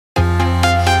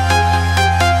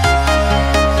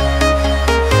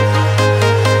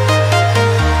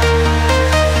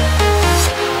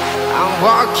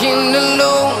Walking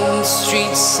alone, the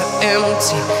streets are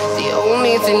empty. The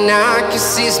only thing I can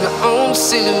see is my own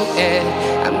silhouette.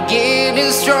 I'm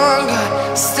getting stronger,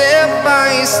 step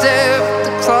by step.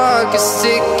 The clock is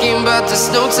ticking, but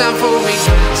there's no time for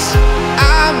regrets.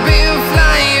 I've been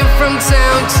flying from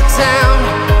town to town,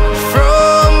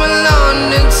 from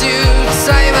London to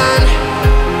Taiwan.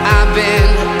 I've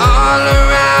been all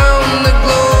around the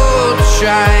globe,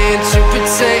 trying to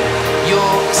protect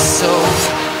your soul.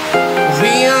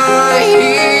 We are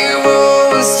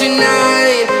heroes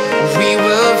tonight. We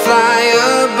will fly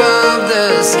above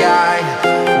the sky.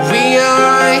 We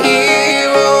are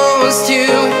heroes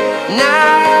tonight.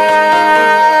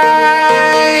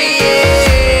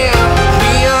 Yeah.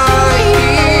 We are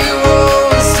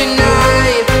heroes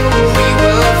tonight. We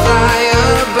will fly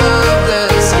above the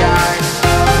sky.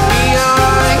 We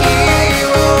are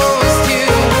heroes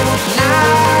tonight.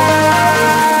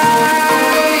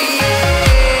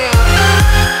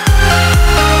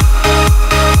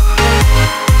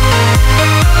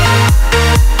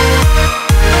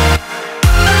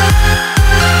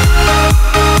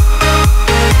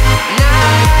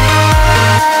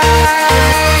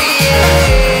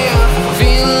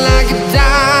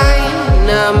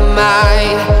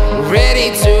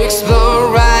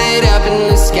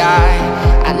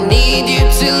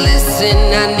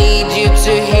 I need you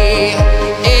to hear,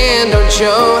 and don't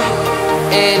show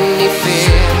any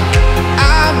fear.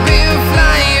 I've been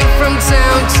flying from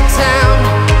town to town,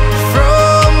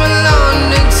 from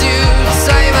London to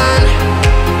Taiwan.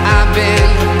 I've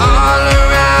been all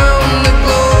around the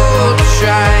globe,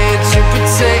 trying to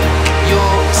protect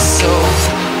your soul.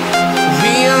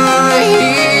 We are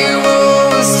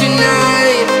heroes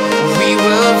tonight. We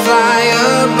will fly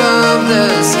above the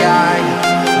sky.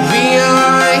 We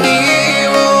are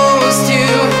heroes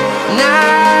tonight.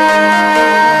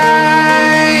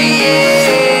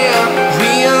 Yeah.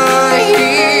 We are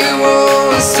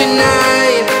heroes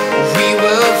tonight. We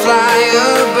will fly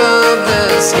above the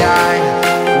sky.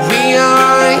 We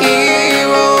are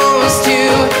heroes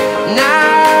tonight.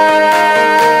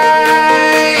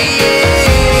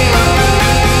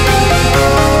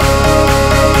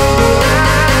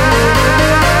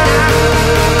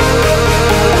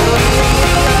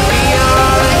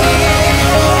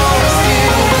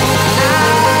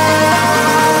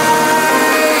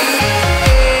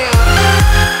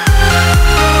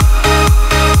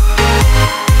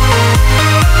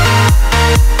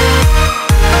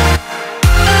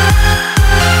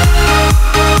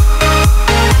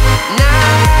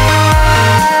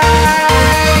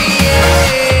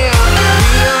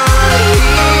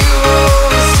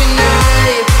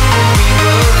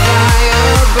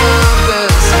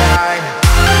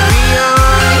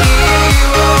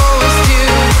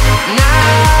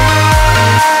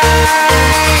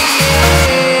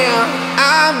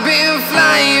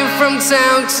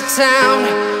 Town to town,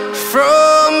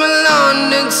 from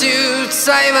London to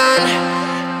Taiwan.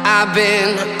 I've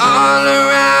been all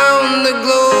around the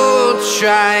globe,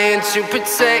 trying to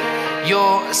protect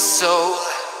your soul.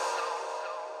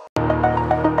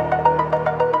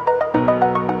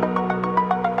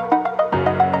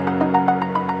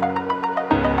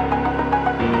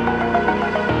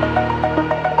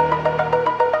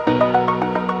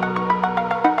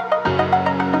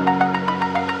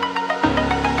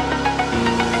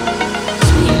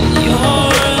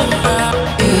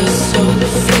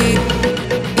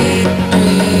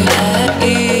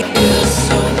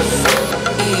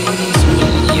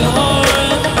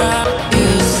 You're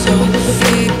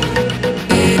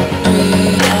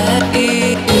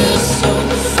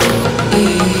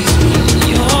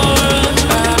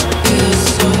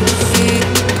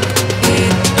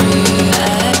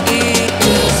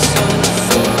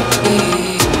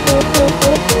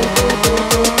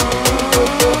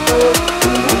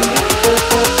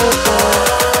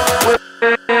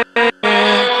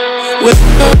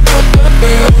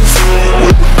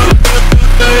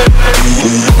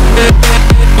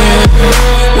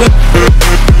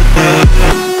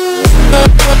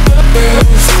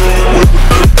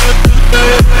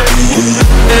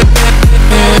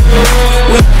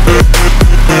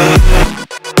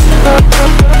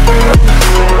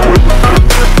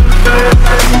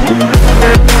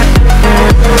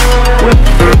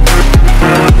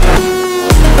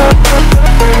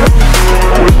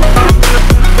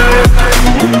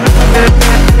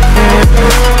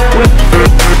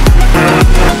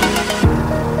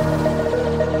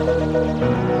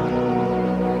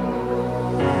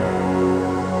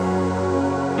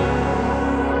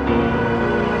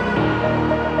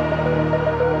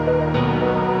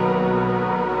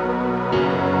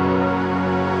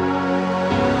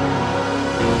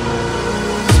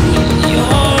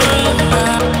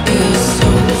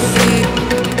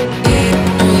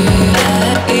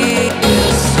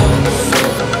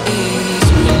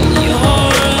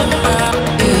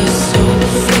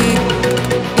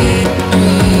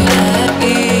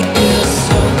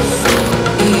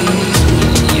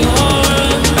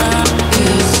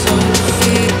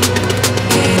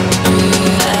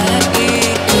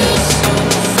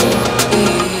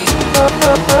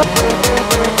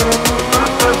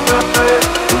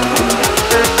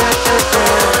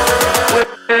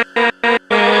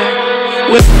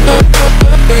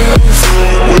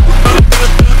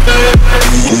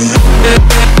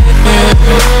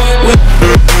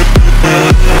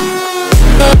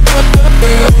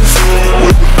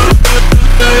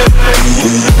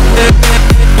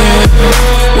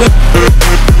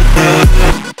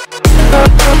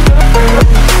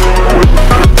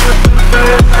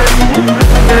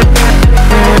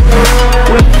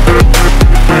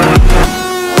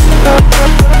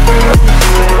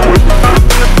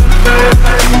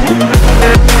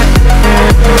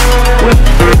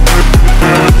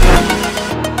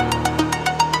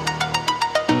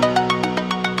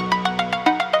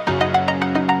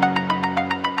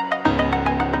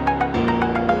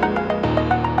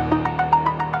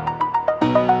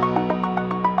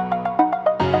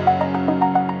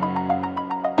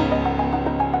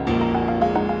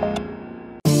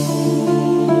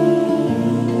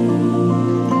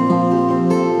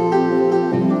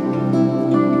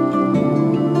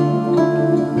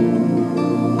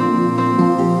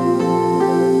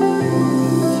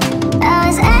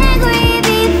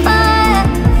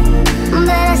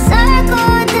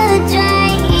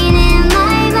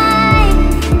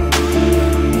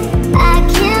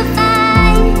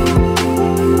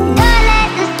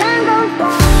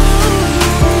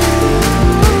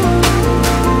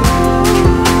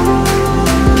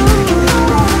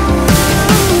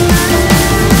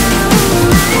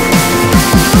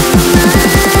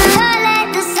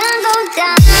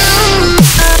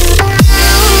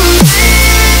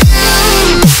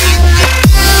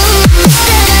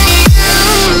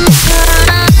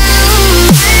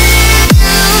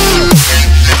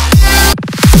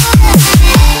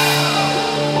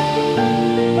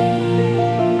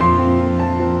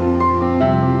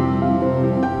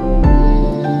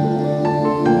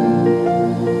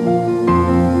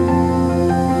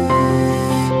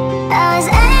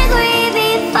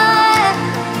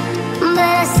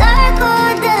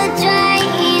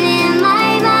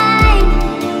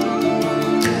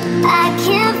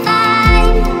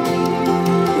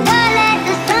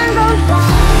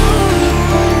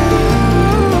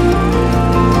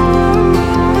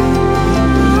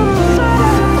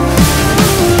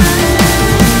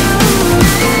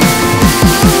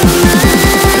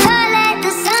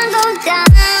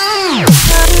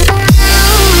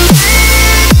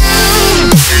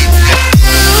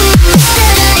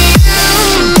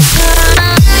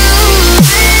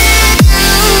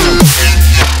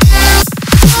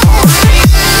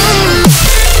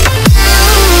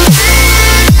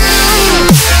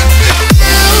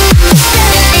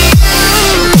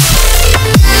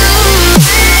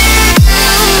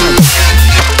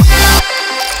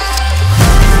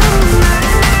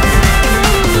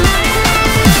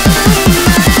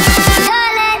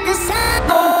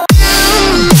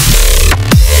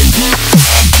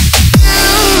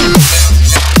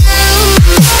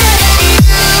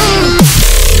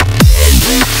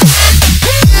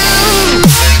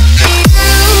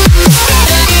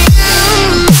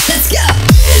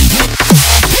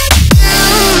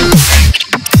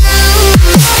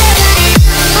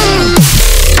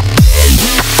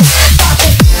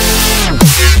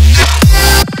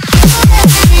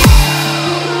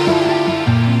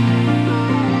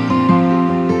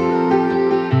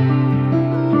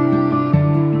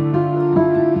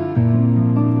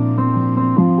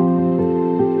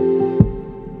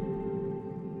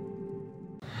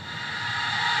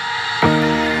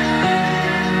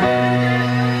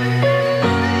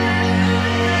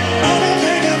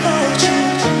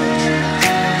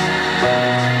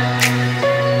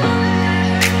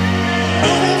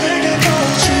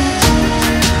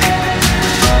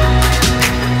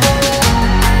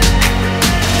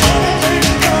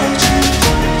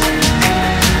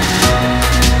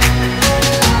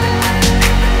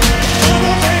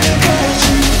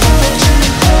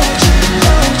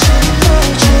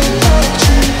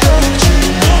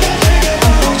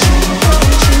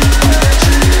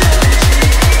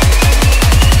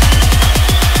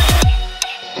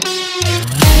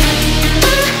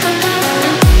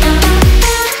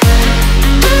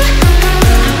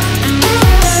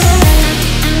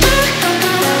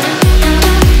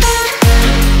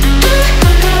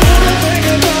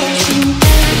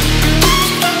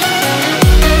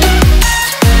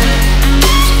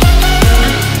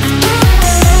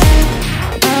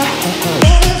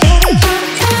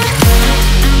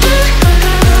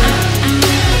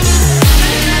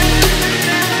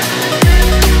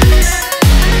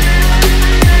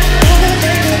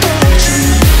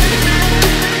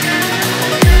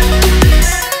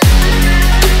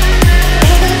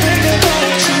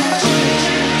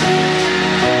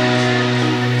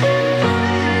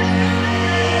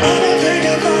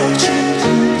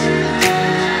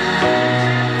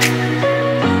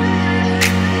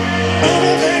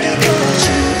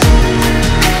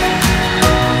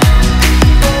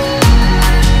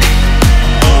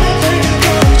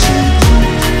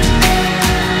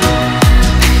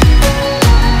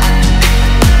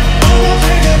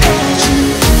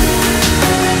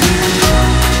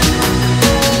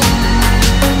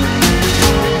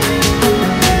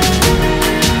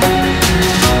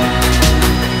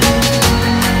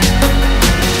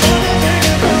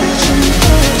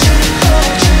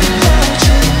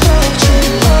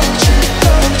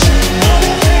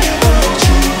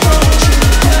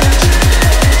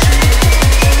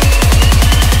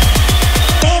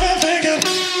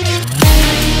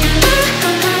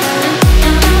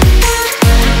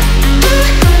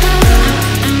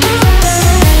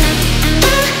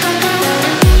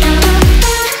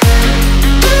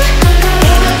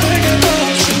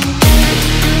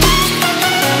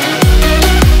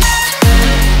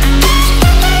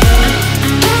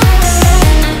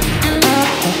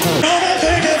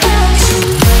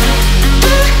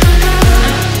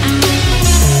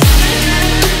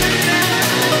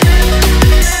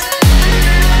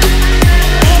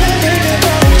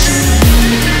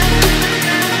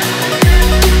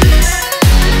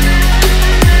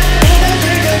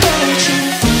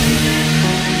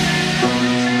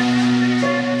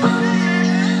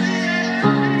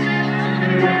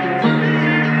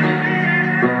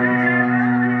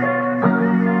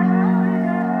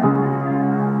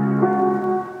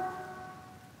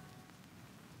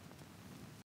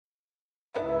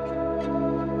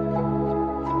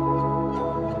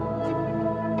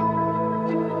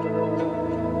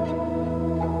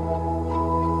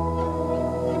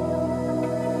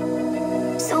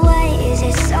So why is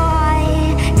it so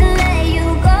hard to let you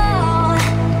go?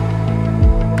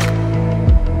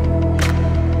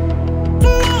 To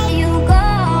let you go.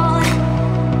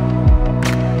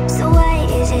 So why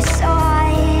is it so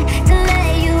hard to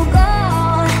let you go?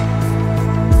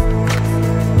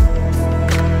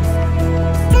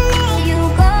 To let you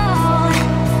go.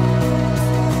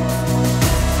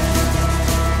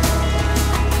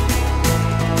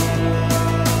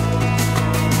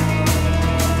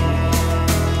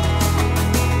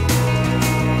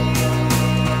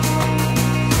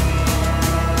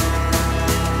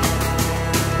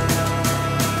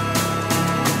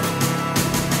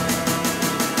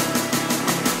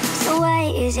 So why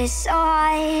is it so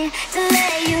hard to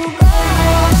let you go?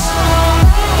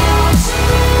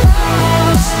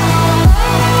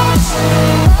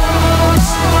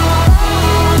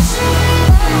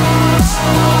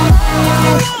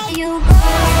 Let you go.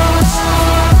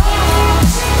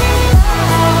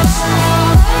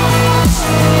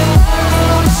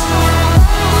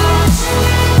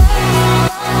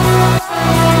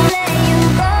 Let you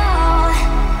go.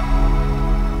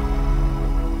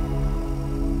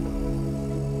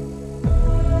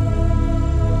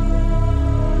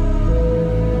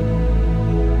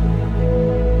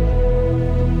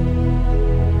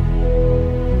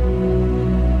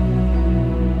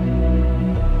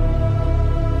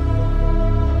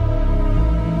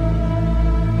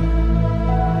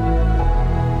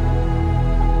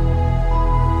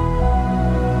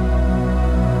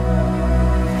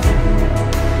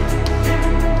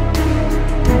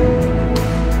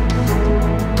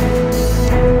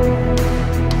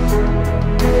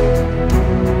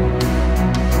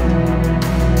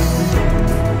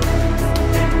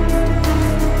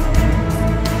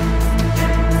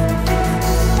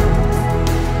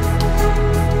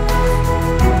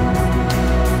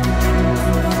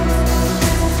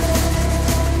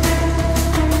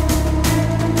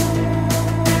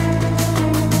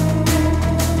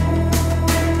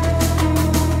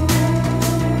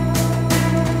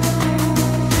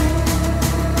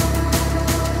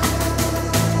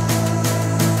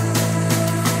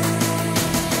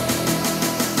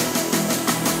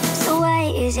 So why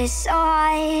is it so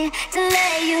hard to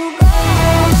let you go?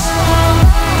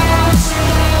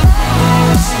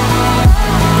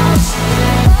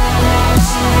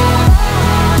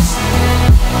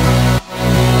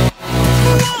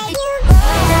 Let you go.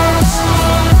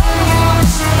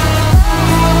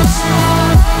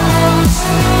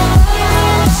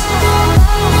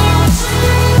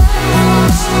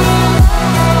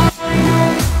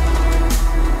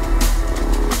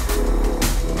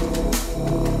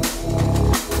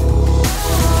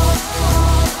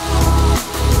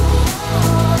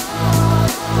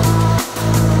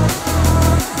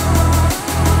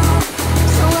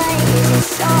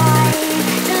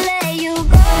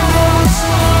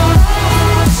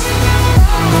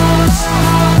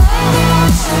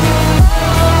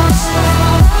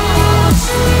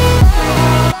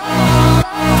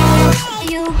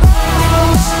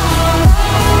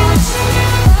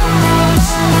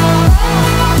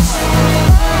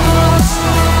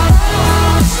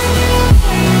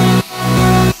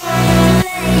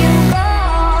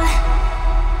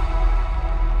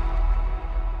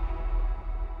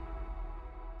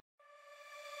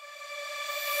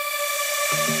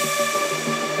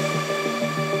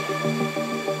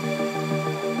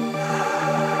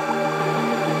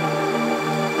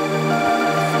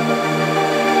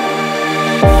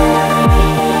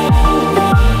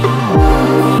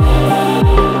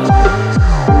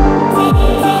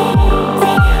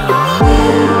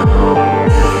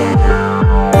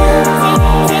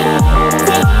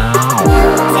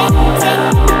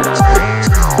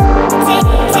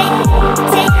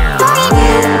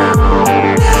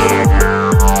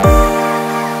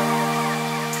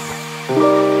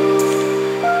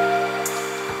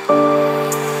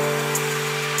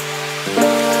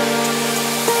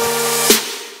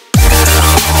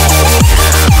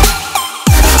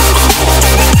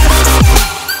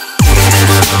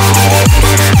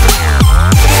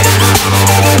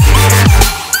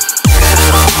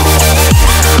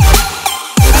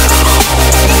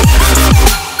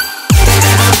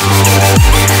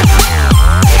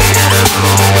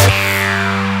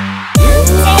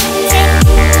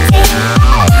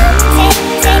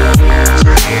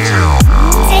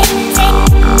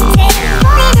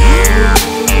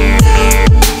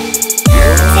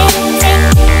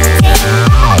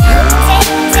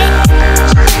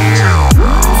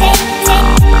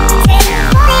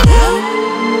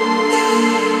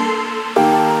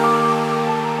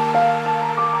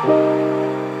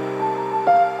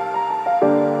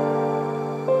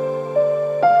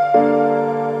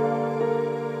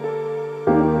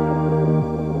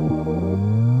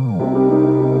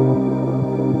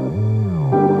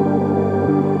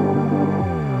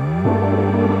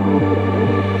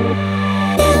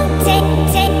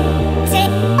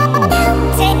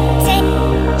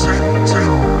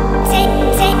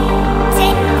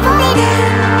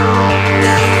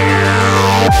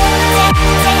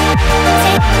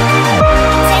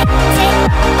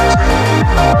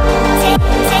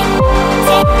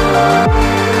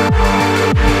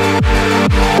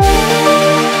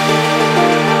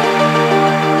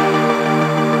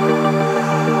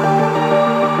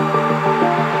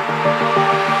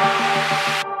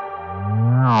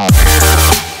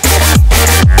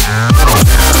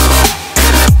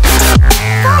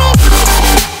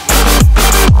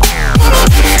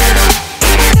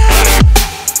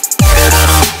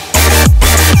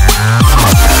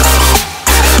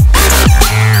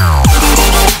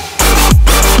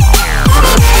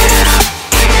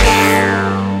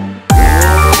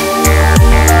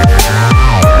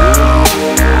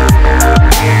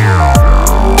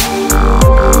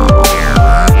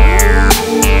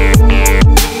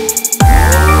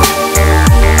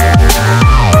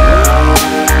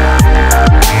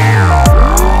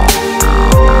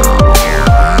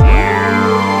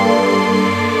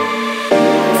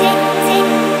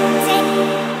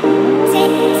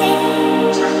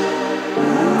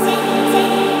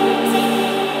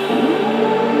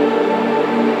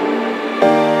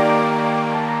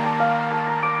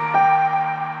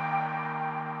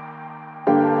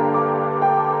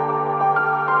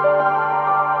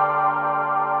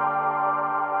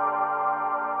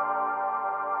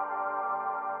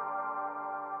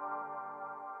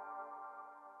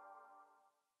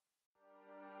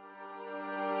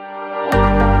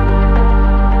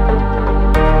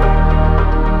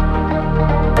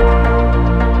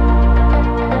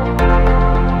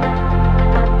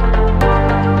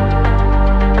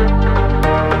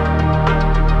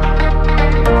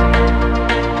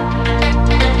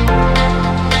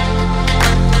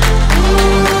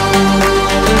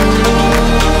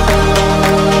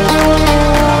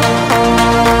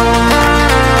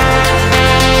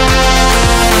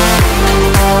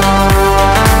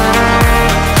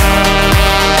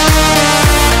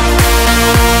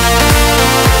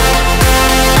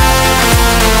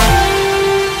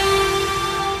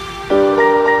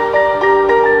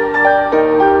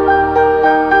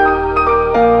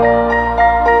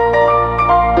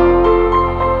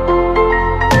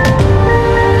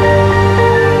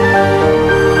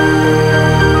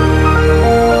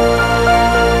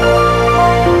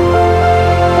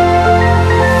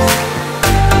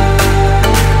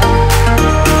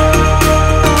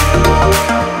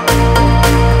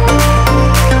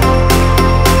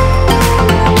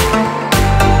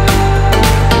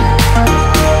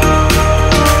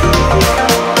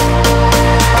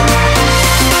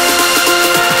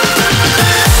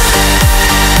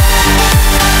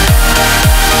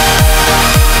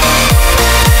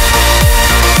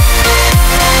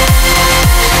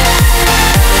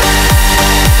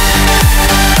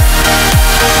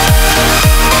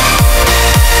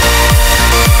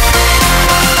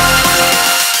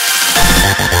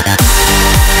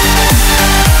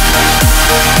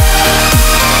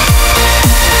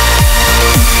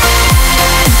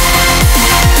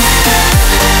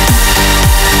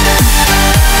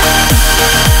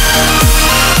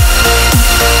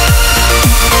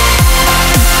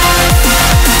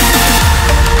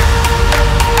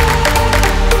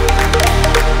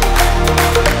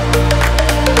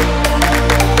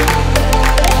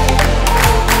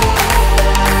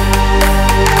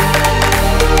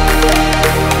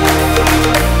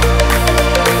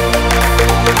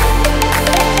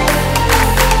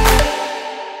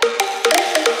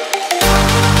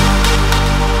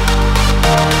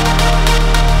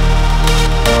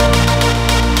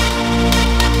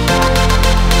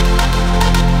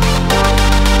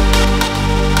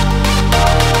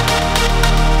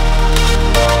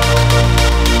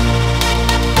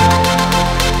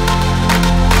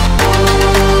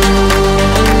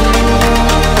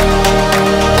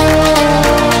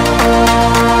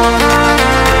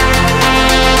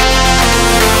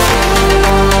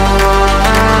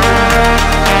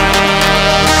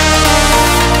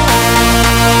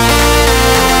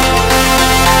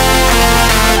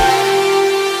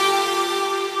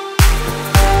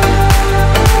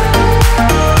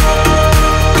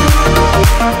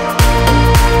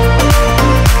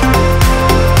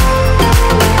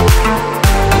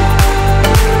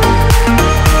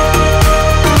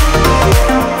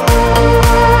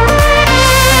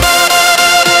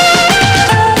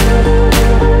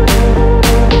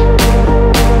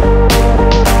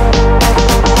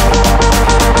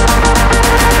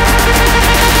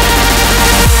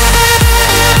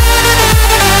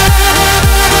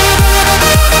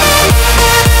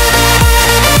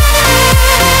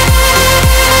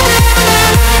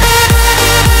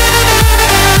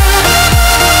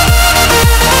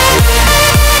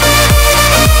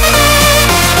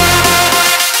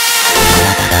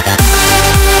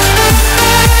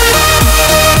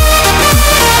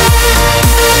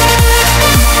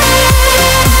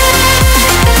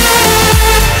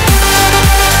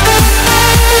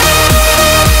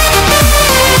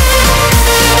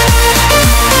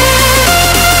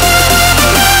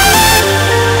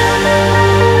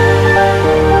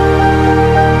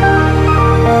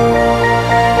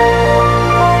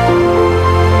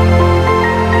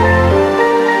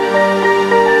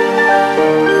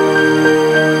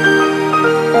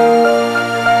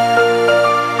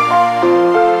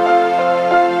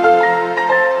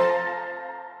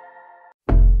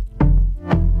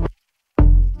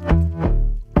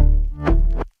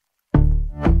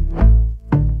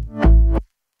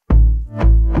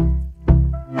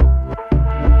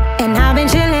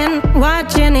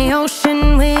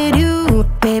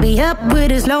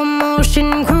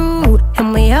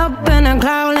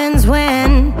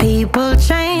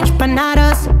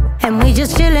 And we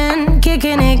just chillin',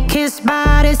 kicking it, kissed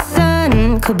by the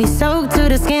sun. Could be soaked to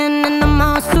the skin in the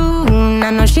mall soon. I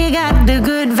know she got the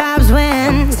good vibes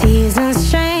when seasons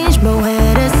change, but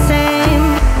we're the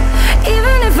same.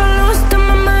 Even if I lost all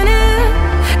my money,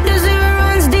 the zero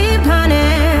runs deep,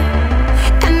 honey.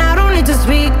 And I don't need to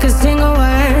speak a single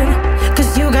word,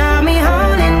 'cause you got me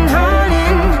holding,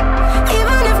 holding.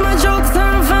 Even if my jokes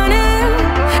aren't funny,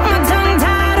 my tongue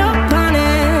tied up on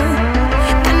it.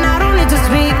 And I don't need to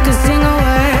speak a single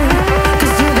word,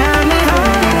 'cause you got me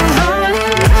holding,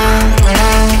 holding.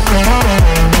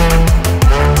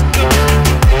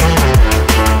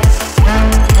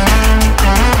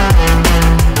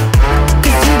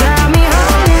 'Cause you got me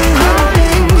holding,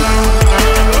 holding.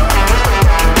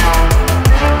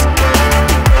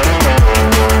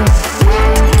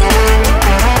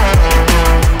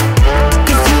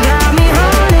 'Cause you got me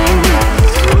holding.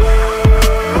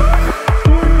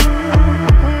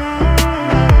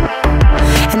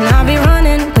 And I'll be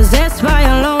running, possessed by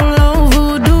a low, low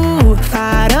voodoo.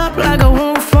 Fired up like a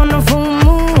wolf on a full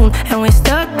moon. And we're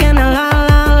stuck in a la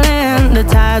la land. The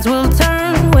tides will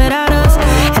turn without us.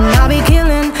 And I'll be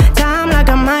killing time like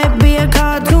I might be a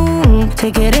cartoon.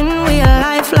 Take it in real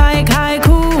life like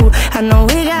haiku. I know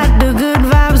we got the good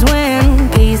vibes when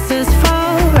pieces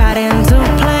fall right into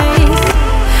place.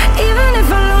 Even if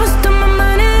I lost all my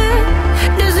money,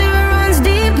 the zero runs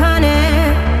deep, honey.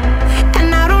 And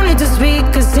I don't need to speak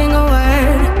a single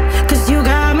word, 'cause you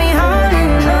got me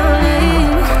holding, holding.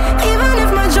 Even if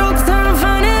my jokes aren't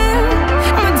funny,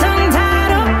 my tongue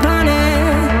tied up on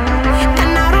it.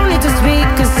 And I don't need to speak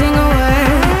a single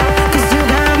word, 'cause you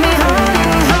got me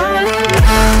holding, holding.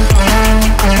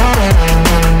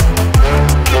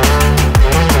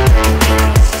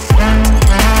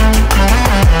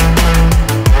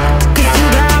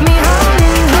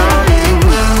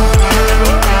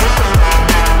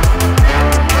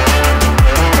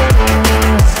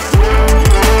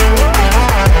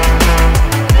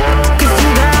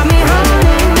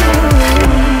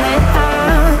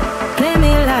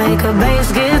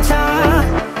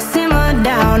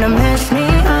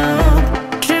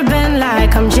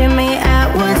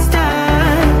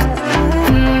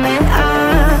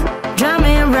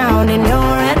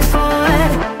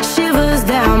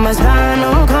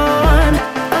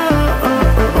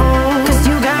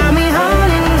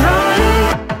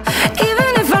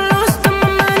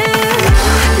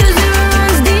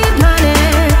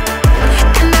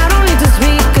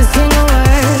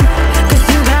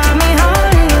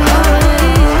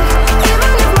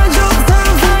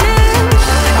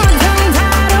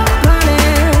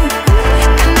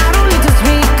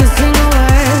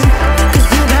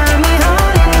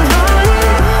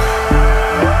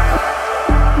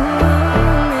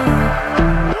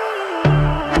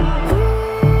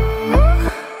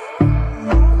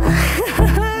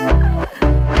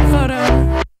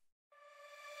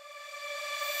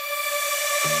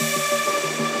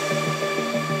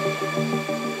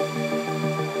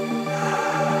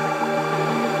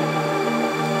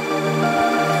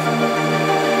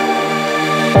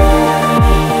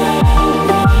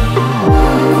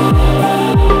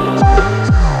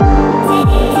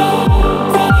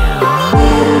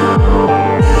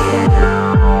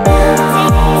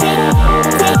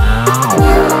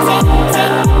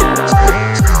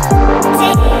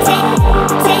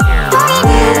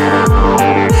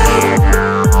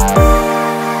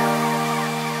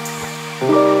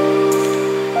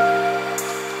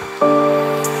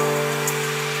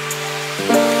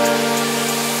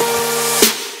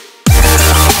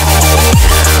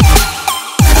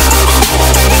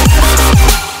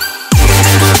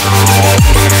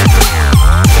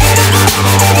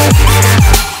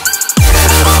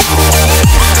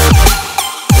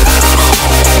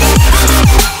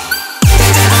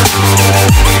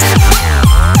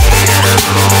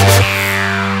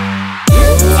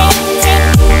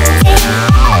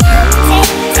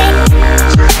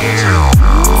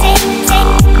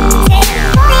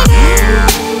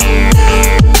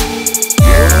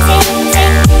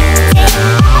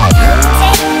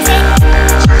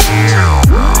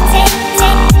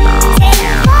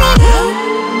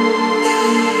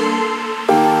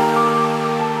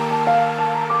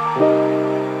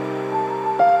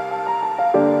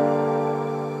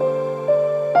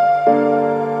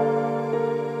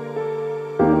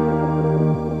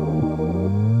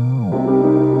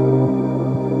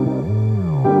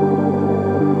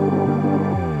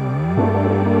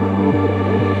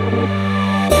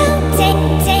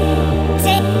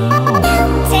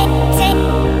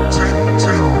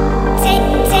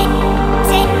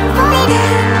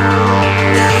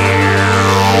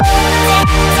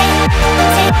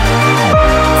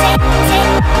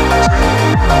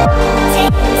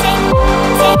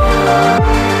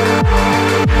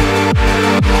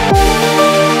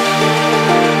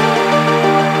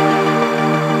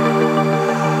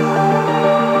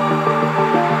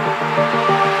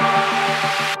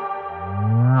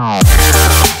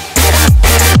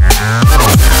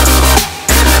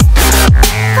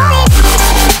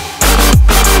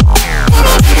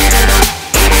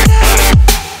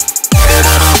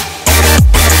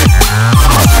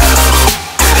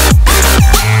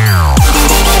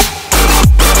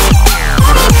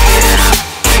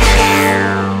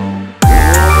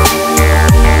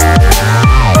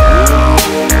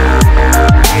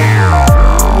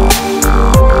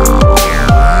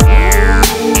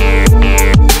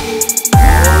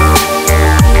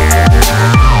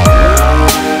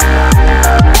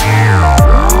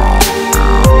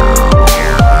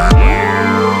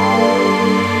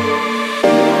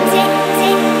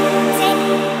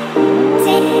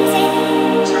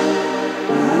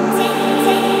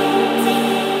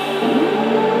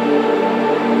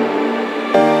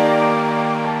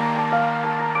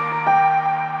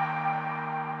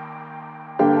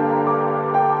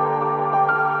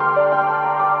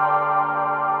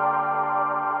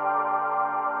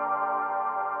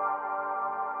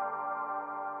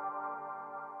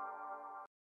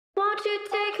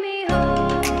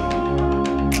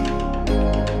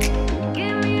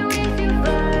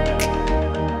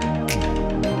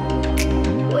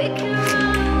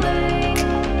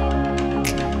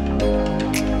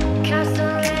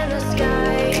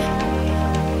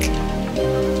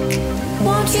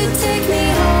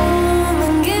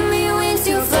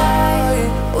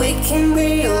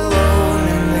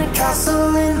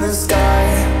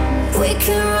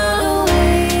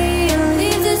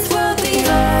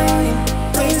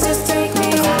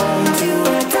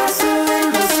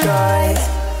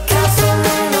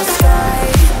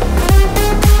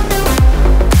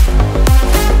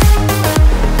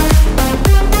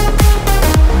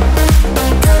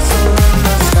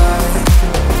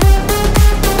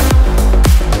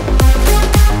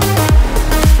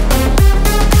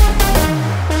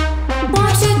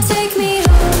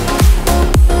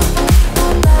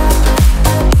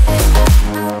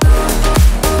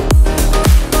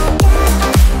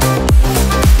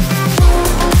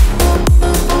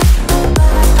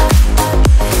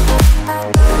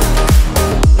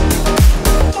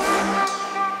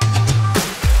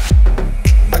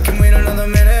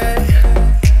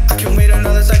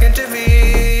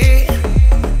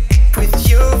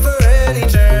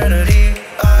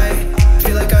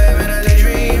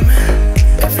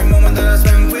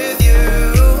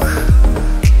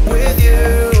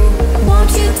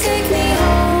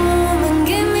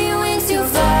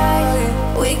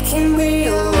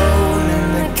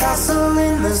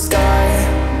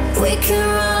 can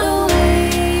run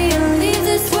away and leave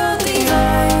this world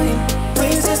behind.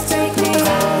 Please just take me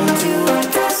home to a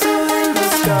castle in the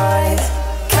sky.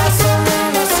 Castle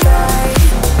in the sky.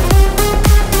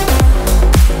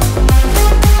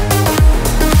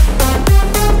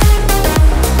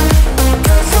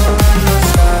 Castle in the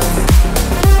sky.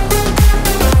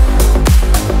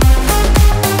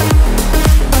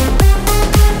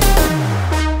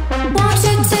 Won't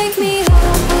you take me home?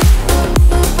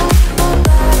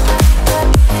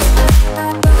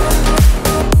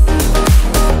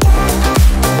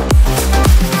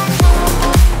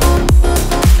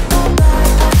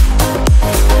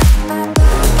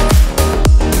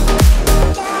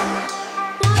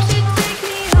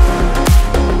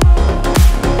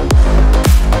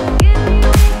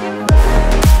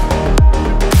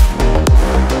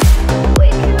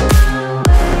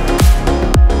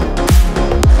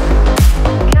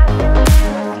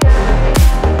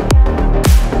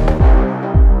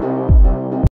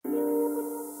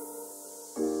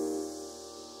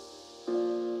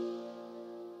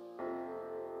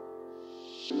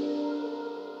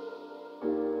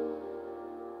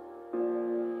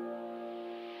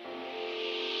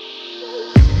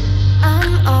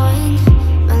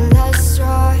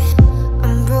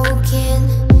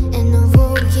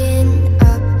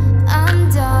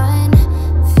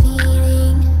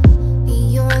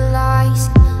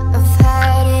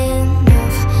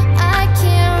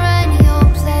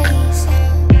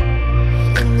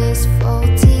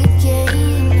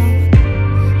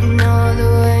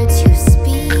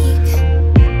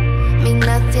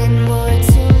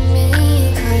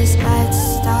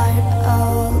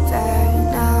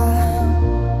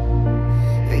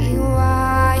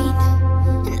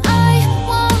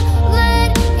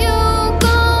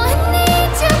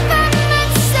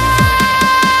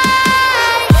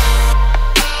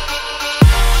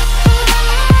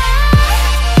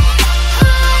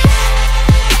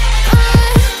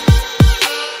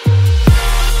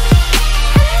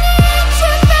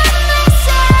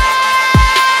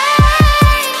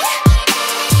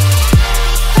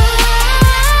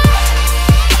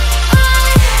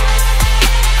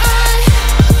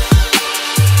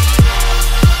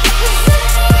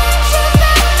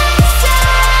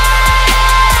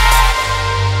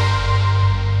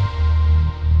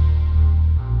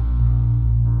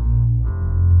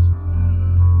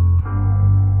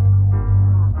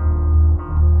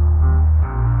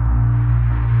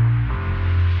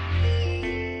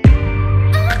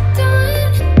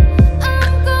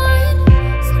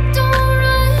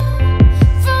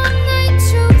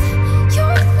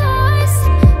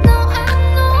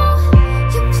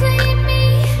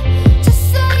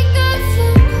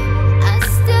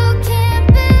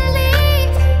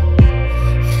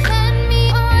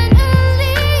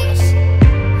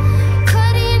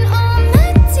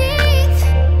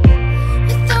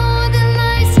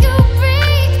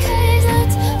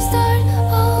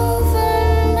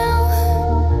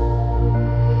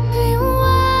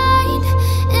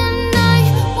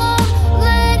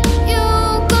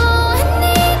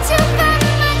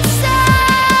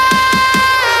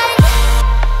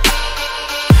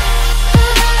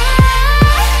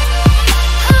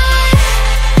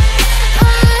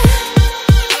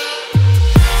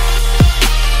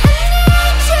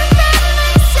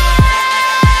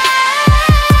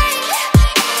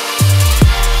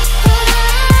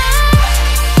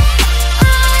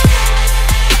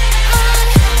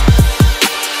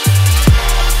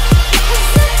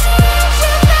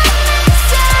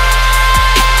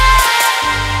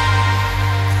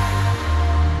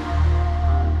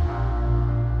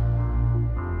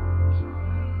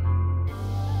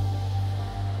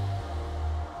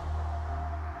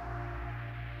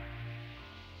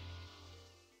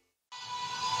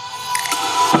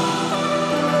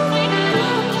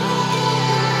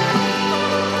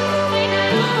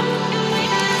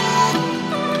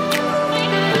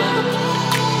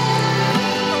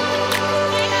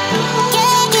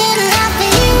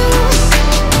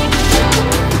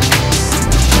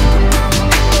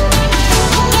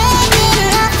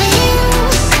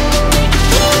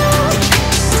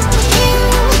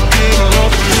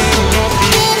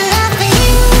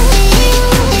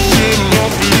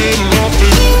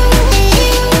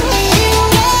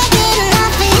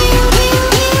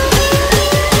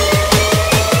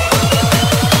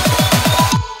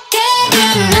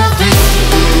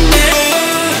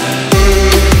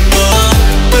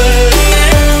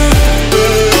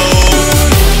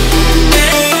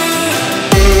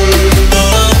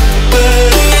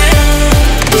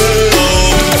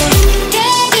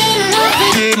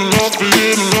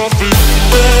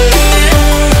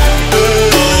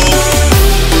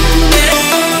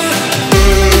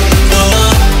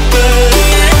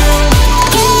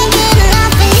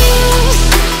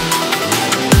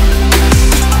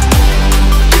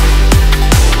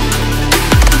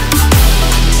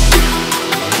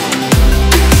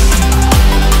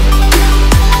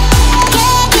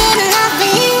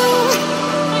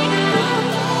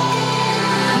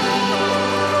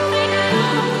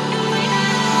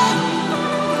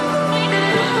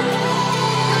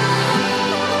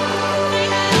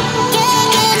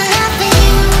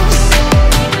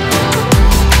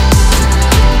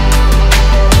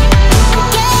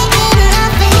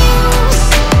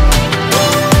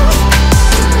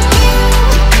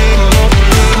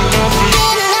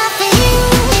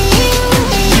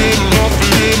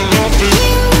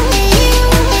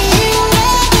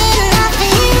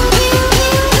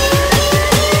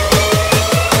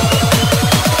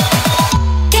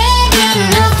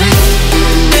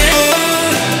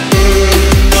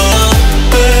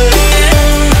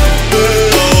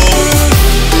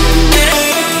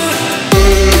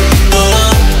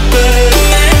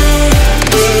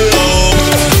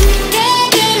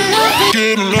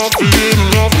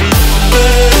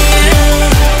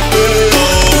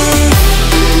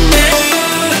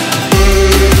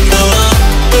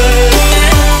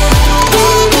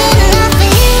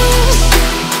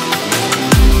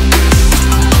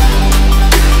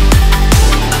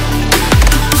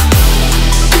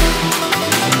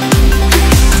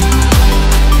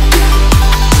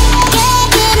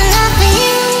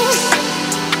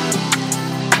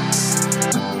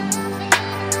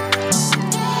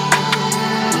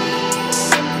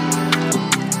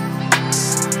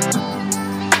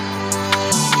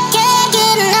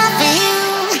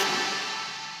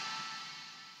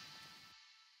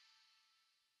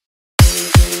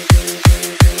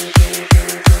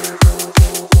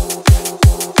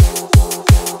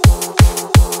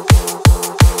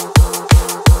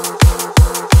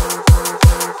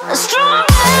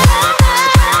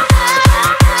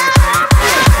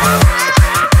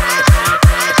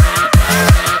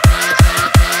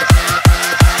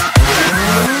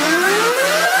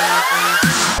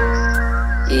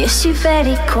 Yes, you've had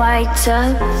it quite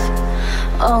tough,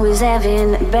 always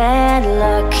having bad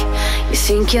luck. You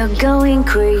think you're going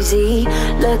crazy,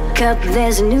 look up,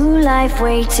 there's a new life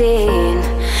waiting.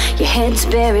 Your head's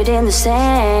buried in the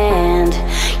sand,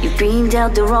 you've been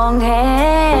dealt the wrong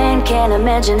hand. Can't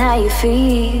imagine how you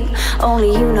feel,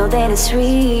 only you know that it's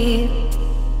real.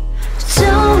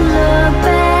 Don't look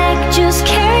back, just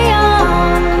carry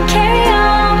on, carry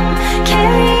on,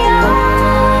 carry on.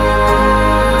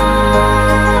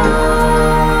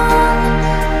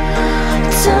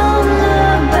 Don't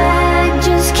look back,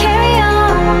 just carry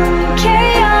on,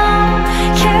 carry on,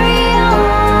 carry on.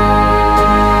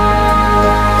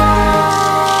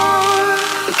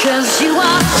 Because you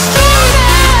are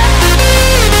stronger.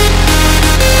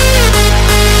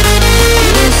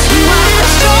 Yes, you are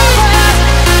stronger.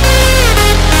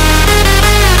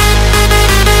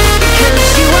 Because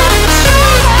you are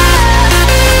stronger.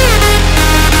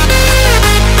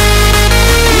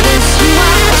 Yes, you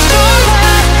are stronger.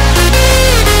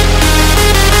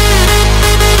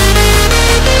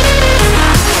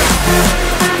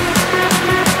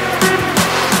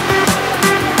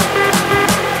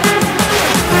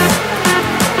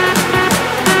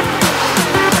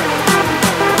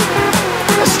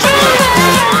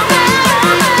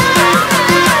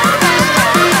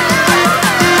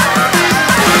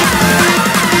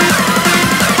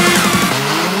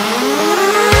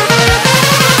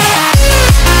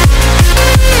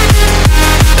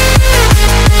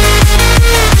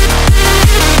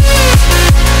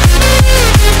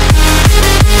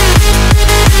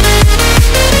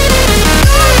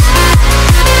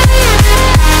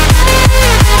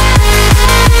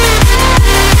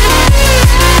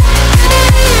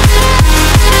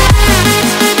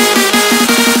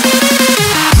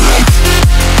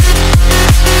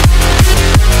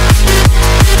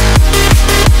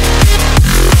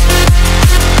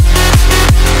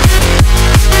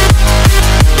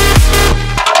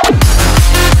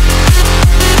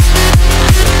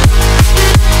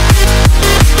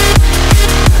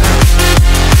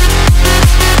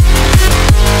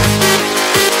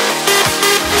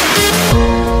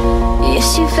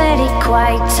 Yes, you've had it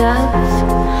quite tough,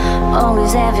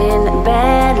 always having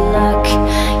bad luck.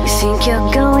 You think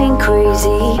you're going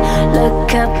crazy,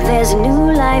 look up, there's a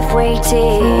new life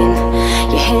waiting.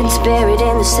 Your head's buried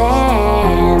in the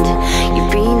sand,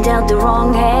 you've been dealt the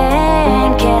wrong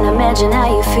hand. Can't imagine how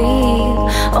you feel,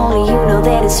 only you know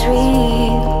that it's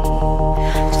real.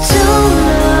 Don't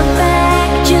look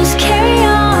back, just carry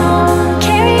on,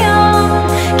 carry on,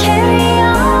 carry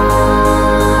on.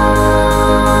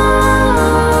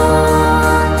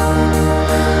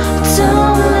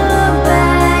 Don't look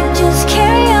back, just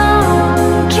carry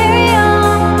on, carry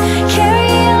on,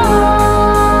 carry on.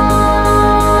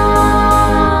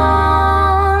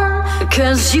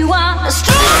 Because you are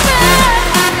stronger.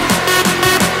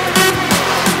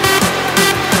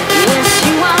 Yes,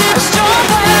 you are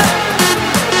stronger.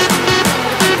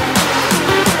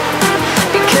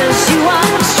 Because you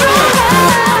are stronger.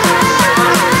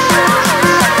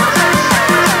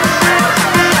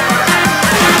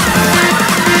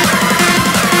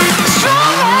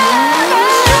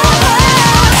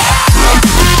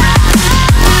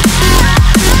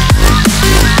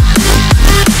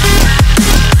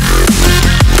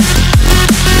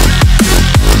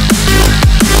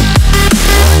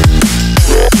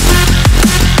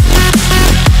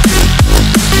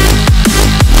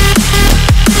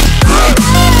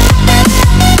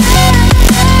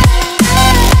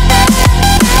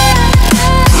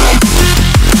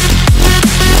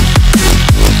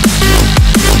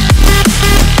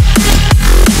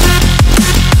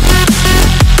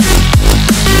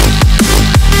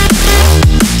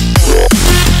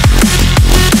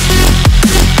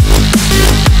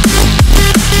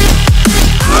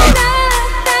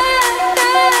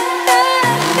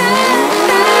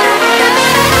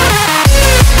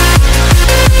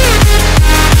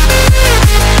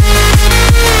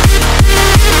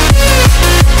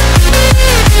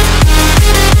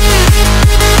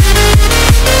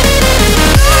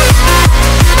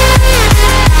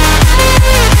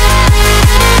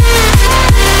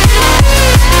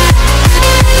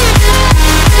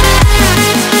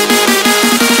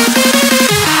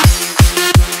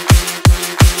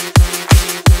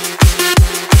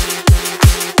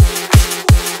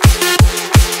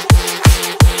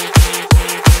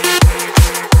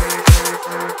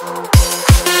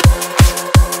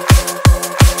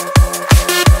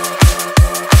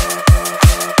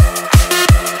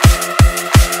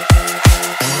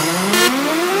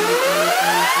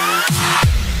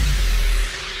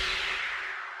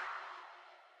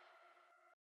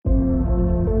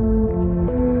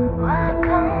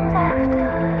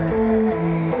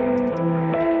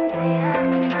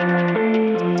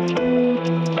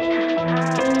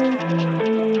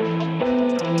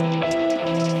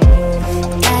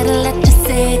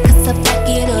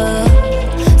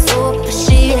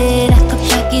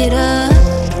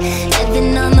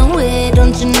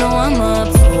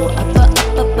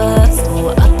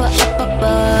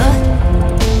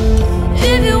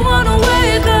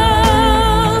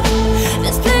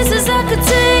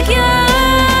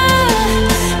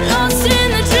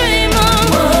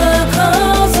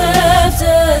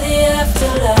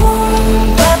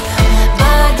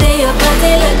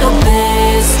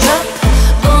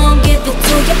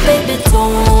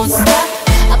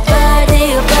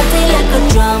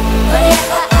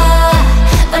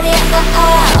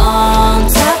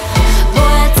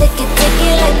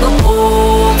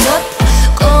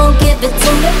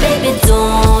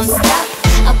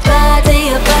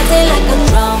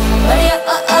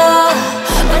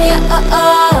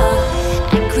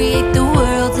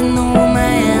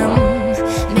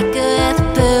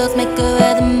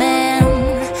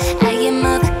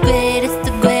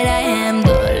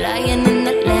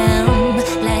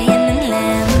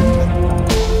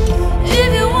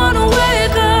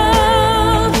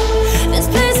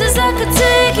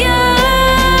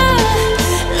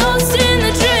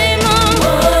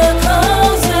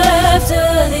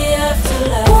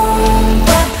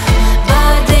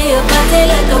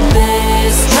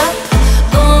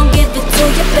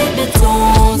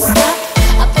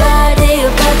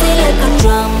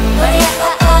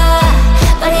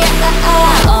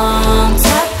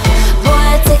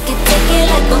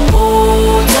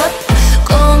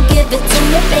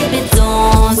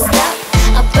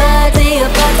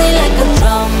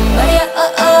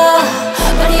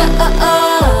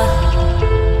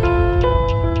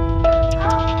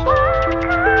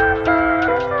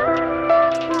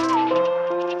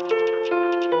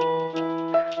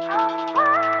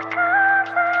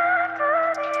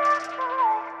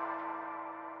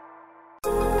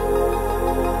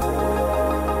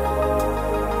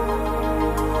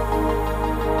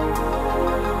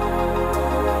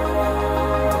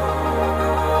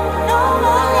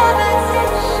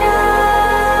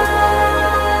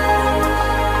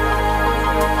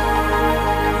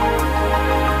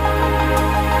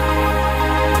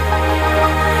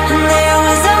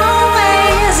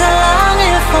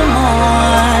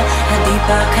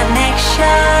 deeper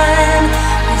connection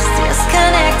is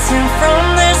disconnecting from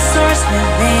the source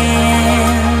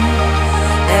within.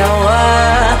 There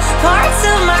were parts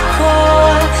of my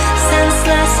core,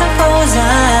 senseless and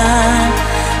frozen,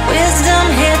 wisdom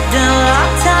hidden,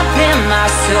 locked up in my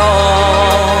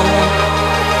soul.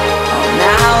 Oh,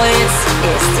 now it's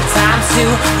the time to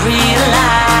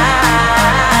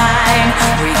realign,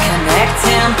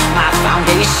 reconnecting my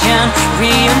foundation,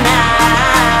 reunite.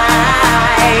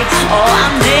 Oh,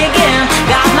 I'm digging,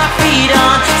 got my feet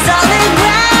on solid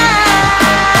ground.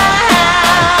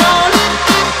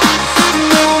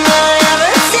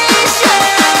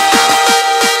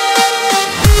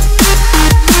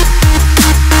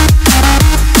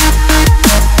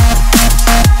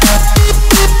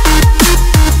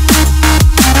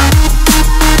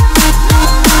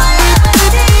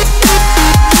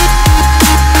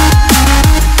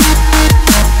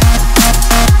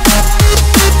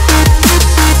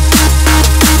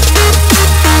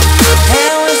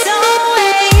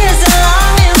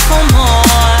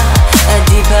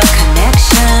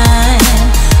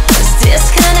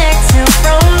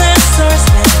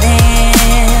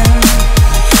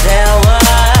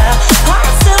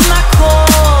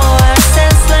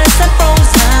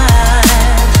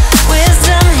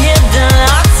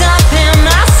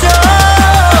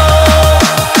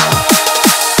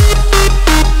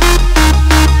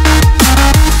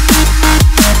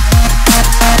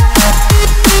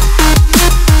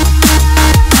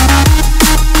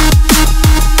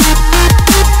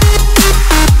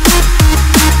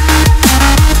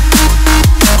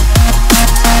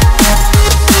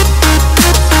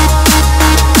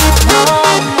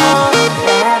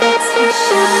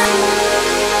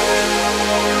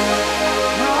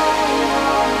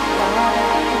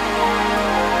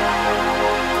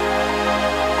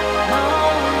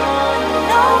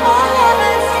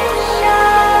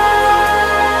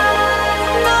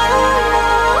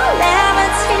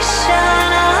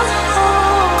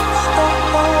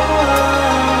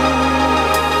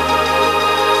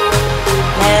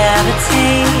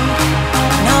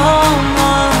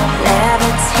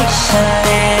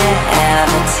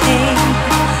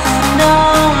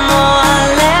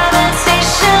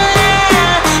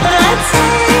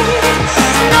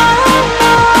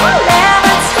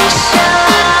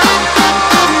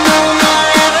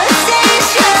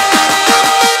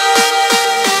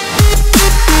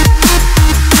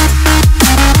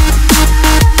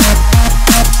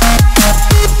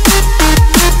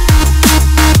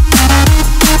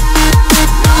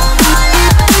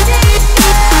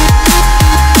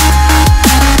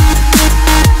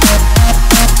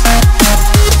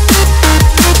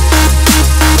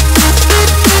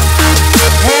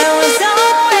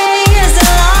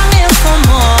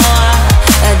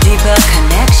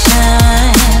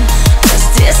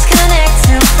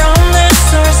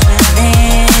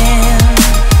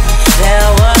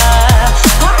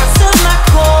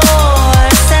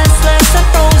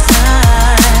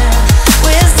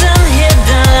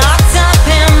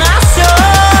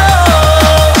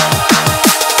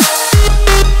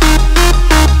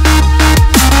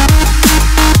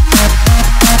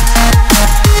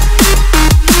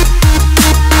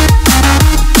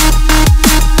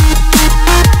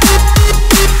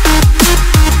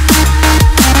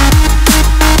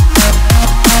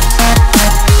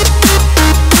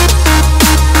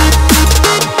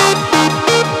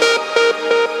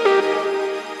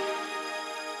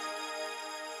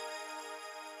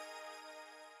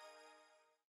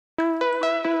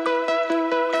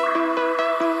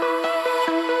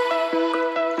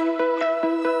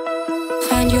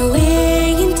 Find your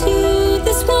way into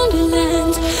this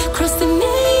wonderland. Cross the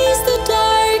maze, the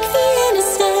dark, the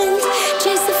innocent.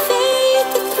 Chase the faith,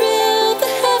 the thrill, the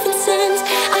heaven sent.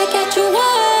 I got you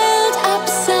wild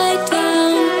upside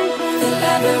down. The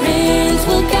labyrinth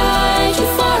will guide you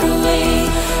far away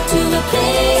to a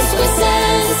place where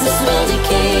senses will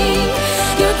decay.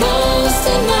 Your ghost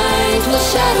and mind will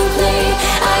shadow play.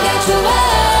 I got you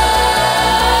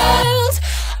wild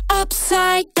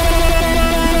upside down.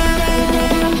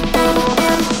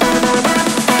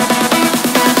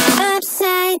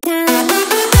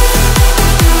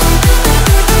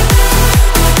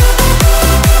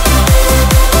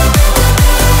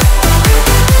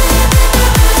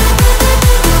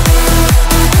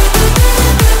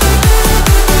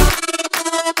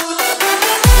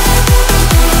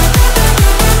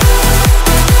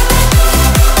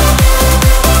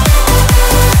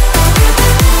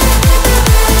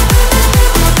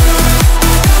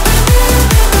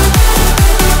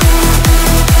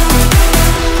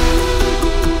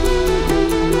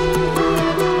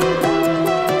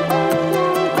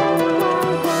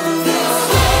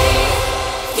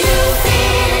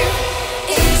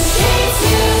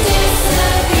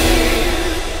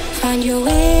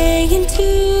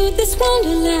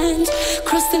 land.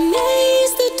 Cross the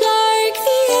maze, the dark,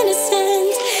 the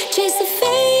innocent. Chase the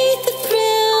faith, the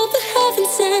thrill, the heaven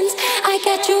sent. I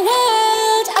got your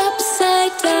world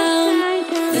upside down.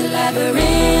 The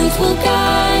labyrinth will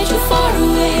guide you far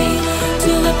away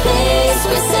to a place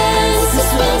where senses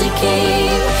will decay.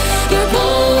 Your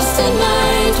ghost and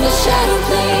mind will shadow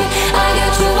play. I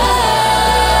got your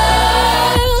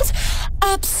world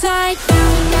upside down.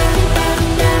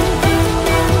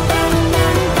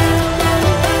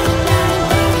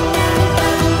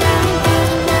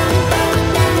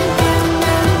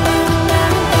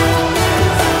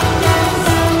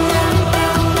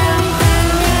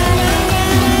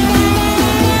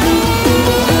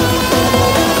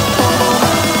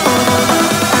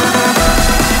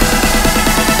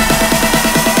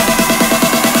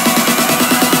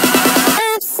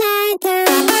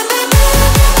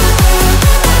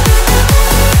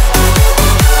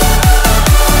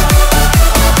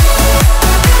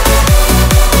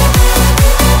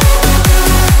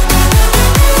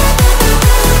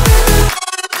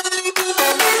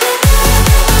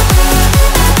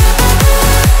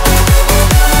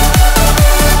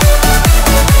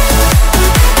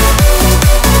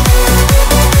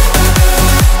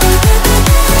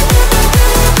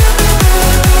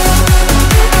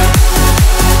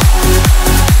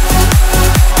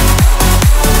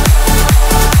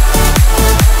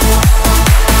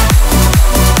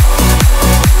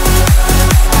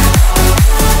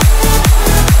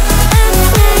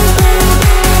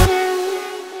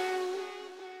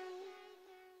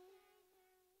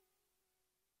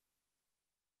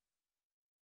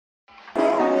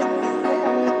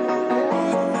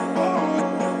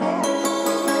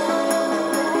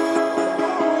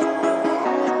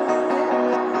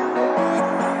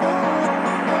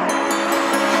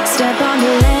 Step on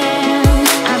the land,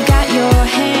 I've got your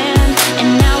hand,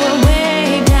 and now we're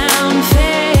way down,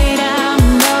 fade out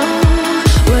low.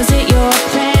 Was it your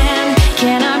plan?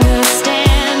 Can't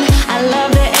understand. I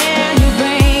love the air you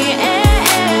bring,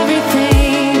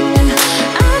 everything.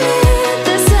 I'm in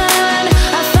the sun,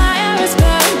 our fire is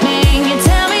burning. You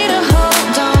tell me to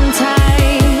hold on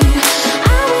tight.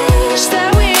 I wish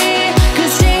that we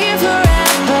could stay here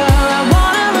forever. I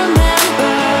wanna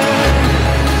remember.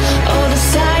 Oh, the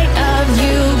sight of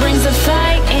you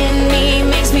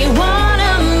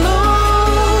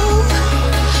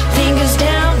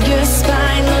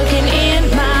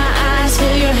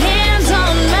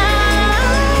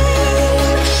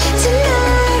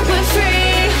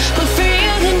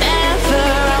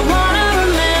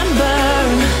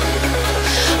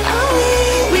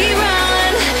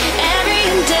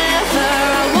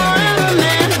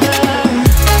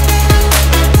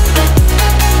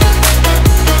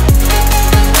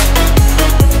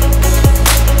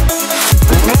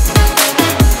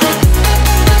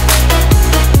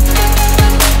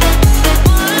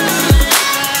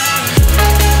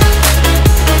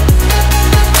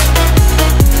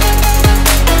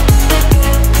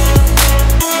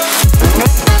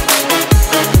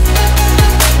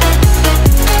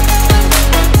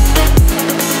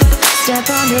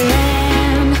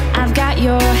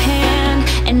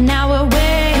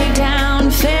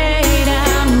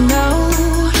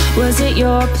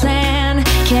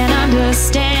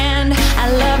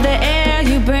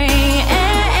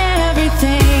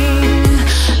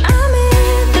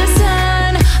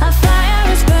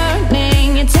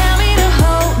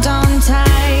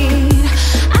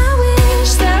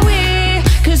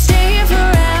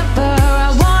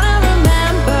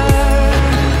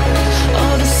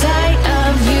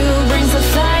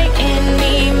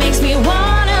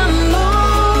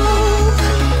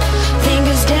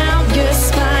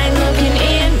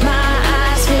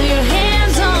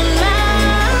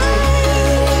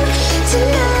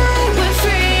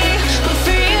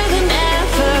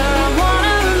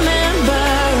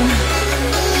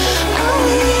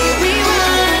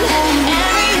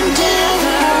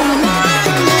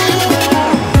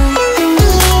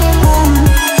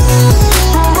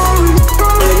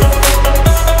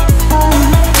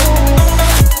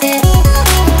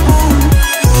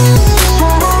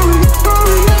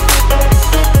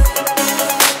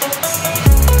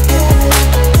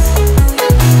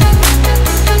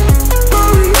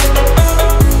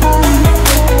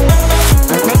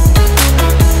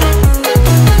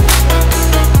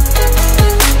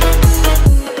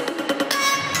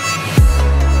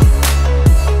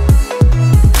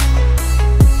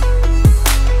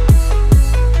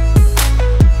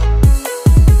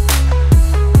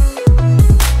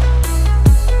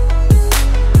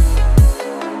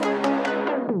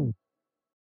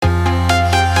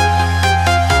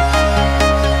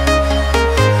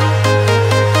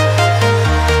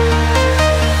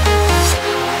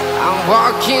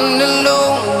walking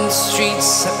alone, the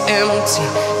streets are empty.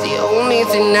 The only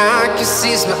thing I can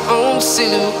see is my own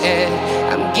silhouette.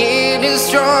 I'm getting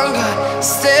stronger,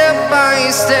 step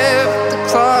by step. The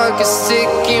clock is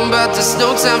ticking, but there's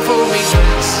no time for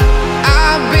regrets.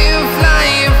 I've been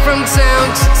flying from town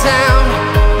to town,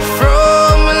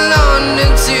 from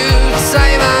London to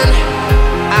Taiwan.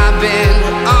 I've been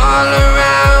all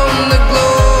around the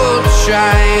globe,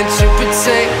 trying to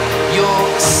protect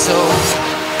your soul.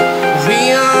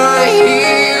 We are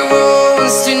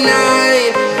heroes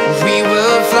tonight. We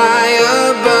will fly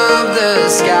above the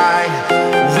sky.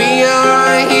 We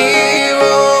are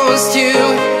heroes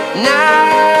tonight.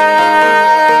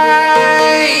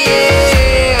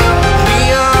 Yeah. We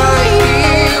are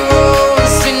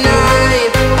heroes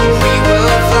tonight. We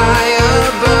will fly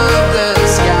above the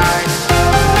sky.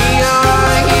 We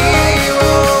are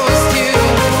heroes tonight.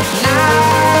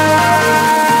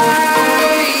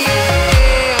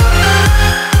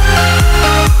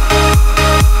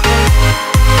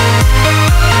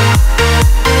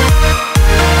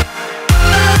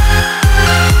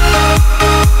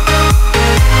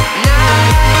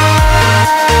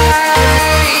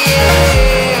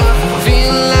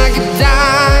 Feel like a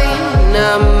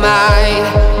dynamite,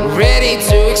 ready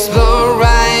to explode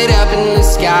right up in the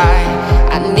sky.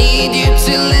 I need you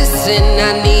to listen,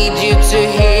 I need you to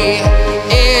hear,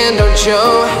 and don't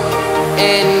show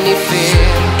any fear.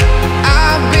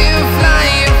 I've been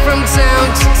flying from town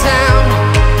to town,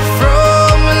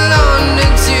 from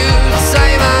London to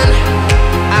Taiwan.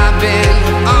 I've been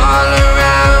all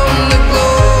around the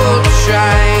globe,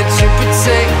 trying to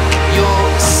protect your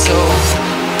soul.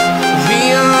 We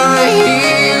are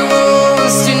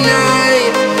heroes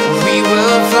tonight. We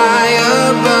will fly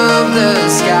above the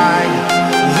sky.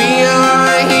 We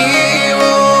are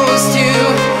heroes tonight.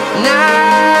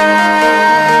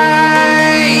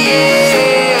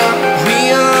 Yeah. We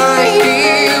are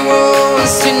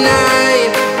heroes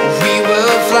tonight. We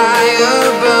will fly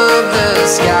above the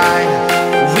sky.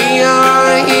 We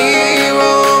are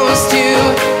heroes tonight.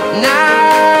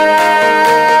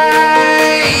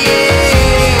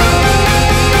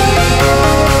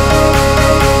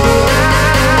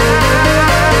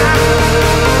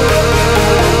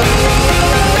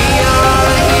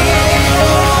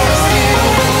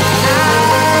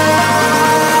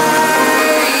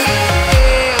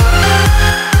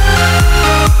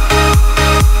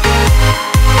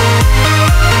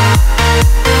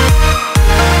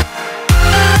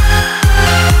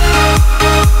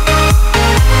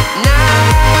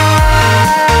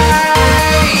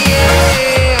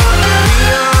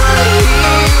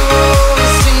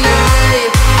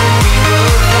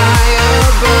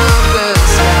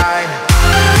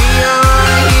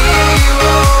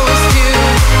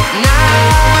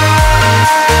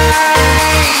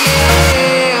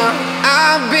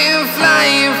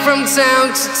 Town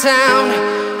to town,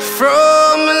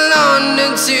 from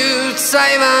London to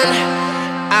Taiwan.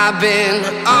 I've been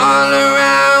all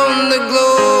around the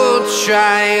globe,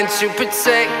 trying to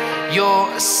protect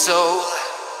your soul.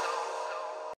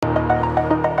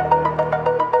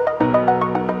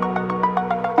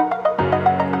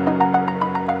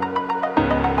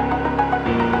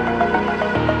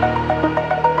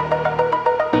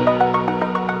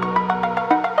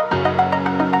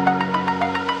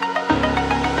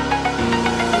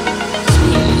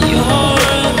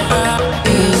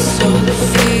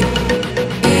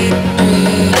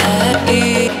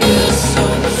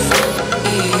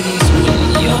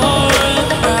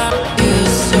 You're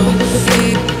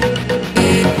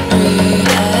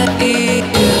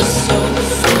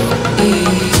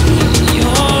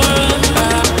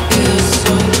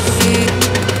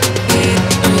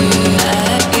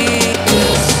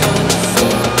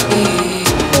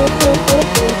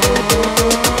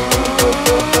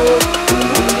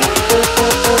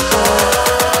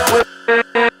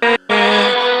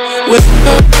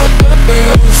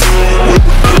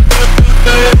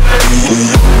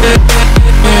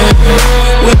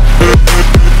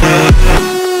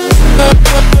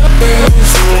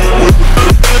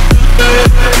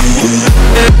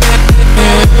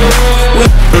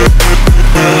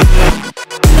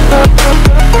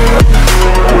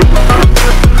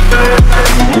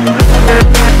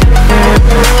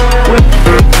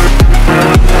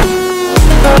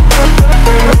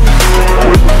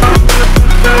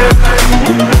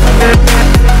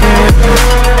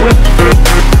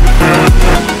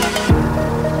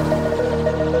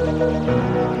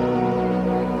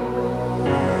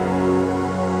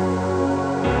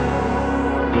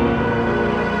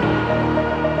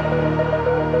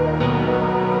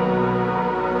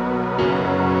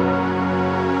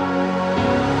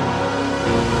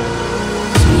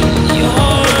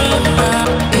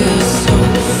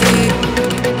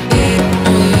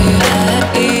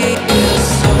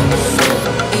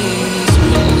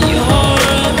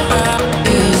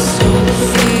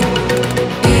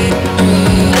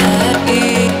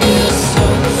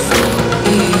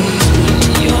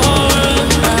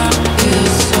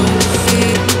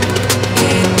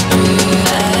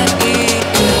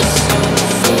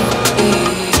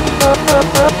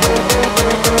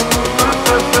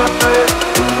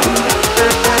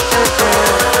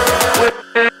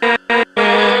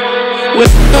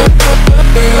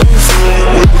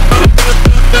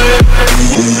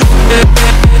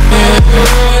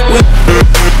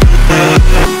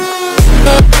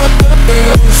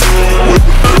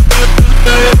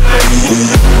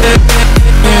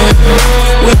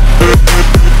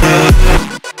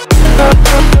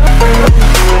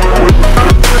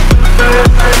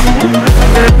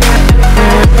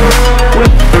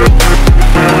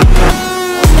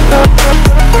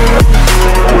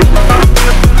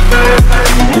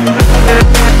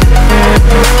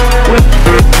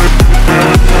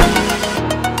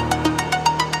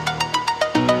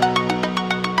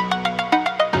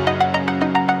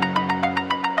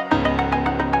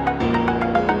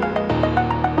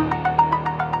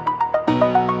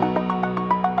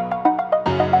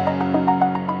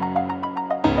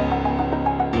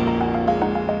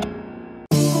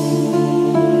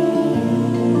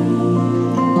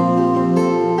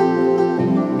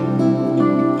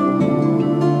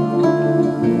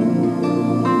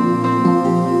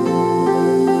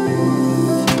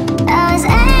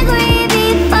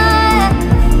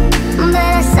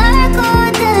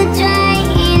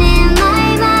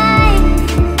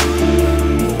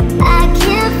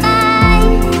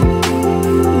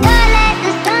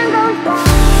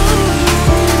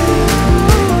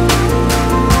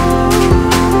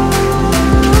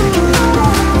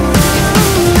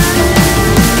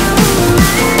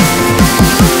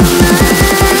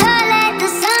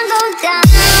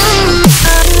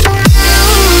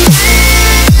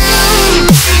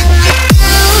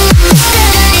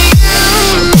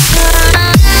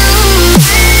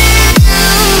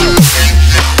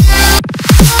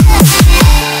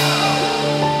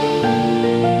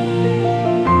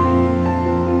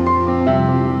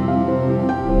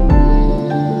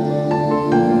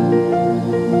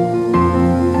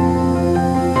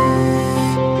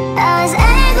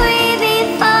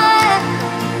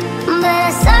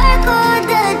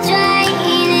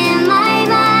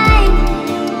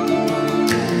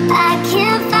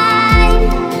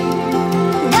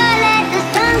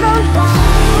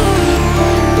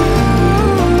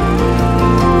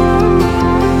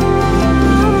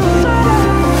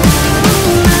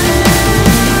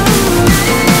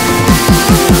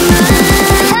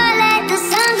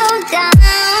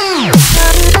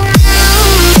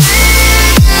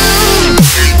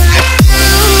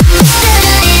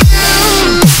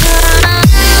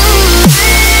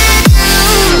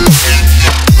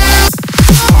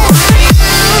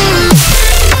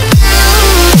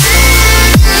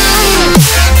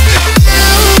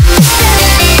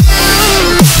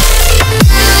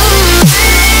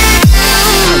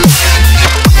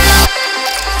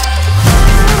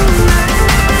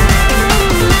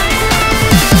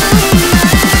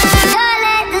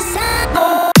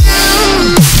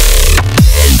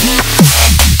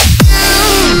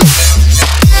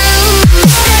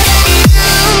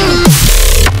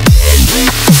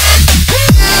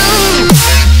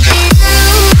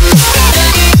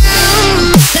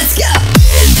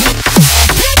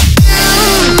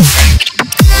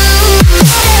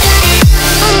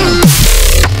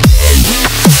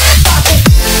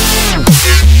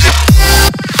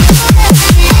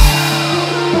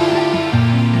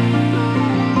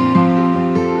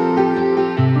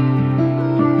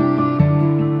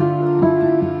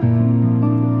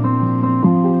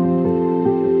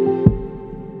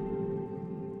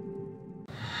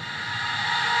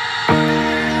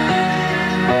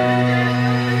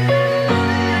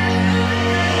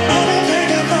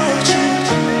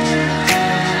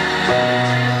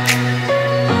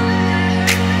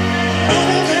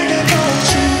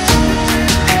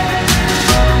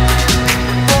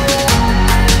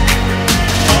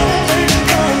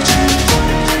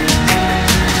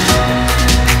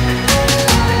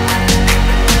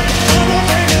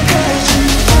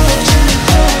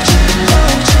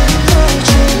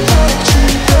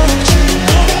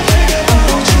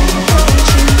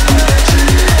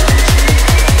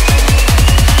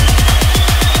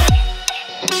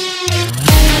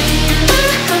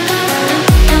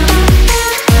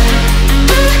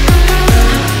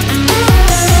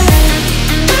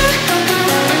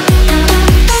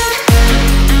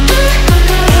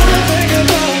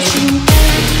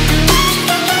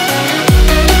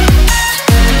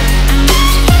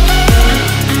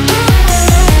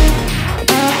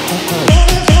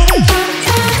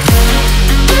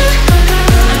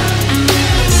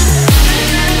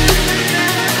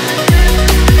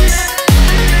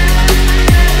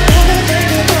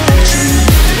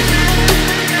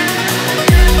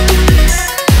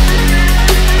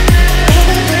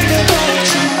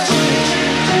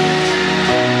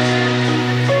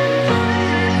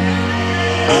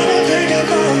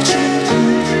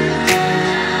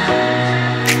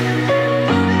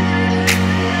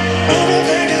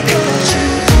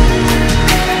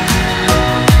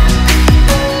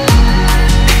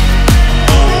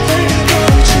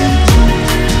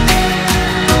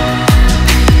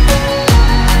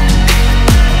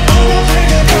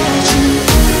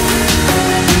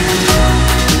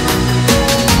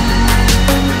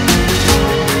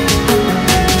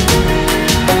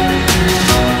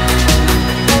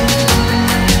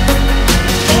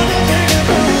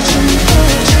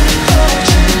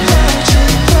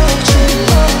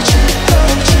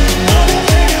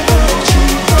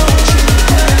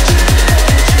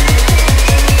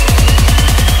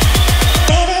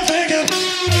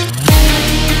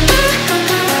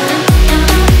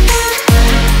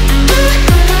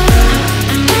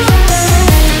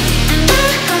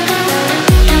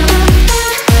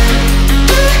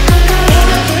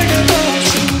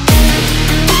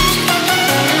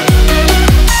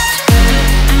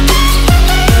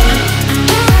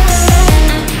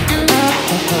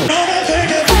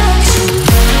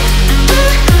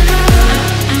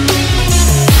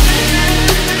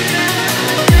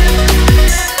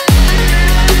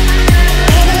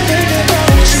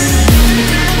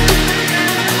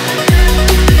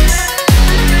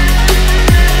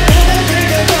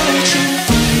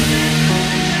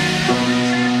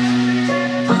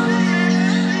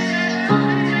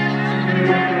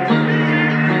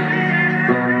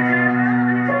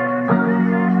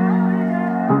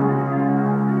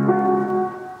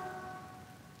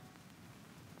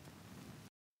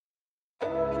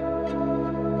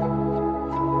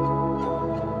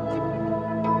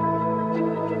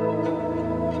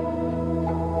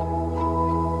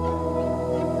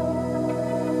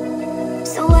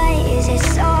it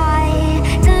so hard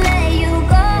to let you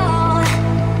go?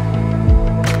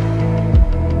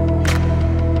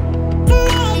 To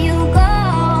let you go.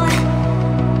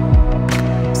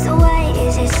 So why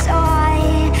is it so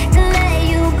hard to let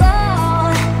you go?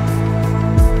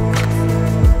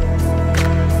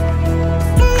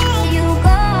 To let you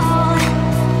go.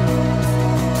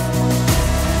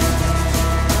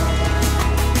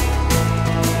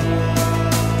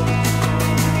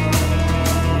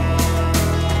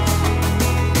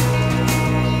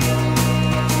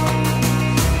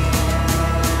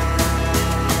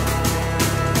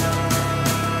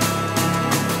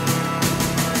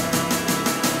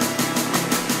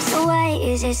 So why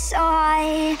is it so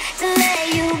hard to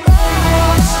let you go?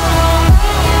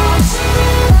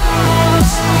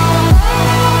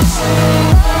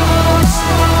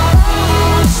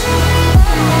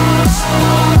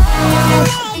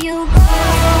 Let you go.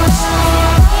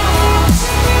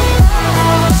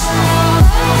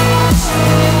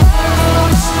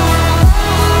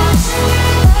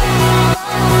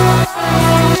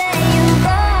 Let you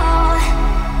go.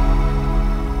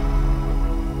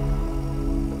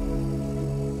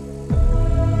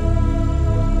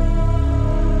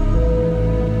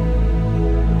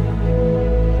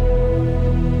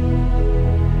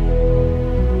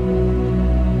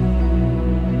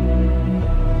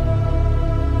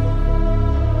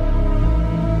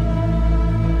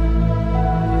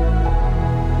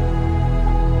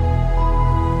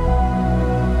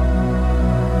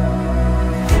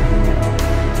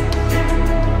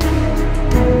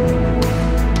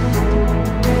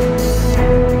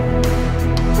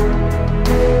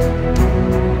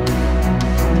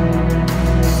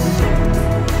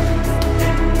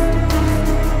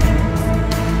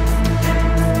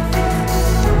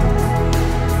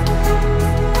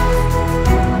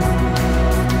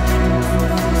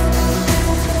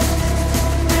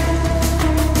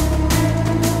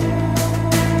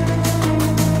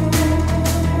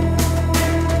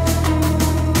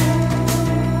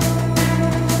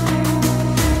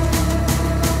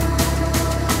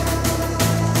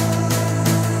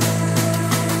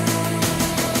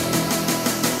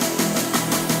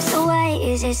 So why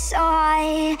is it so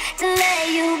hard to let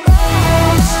you go?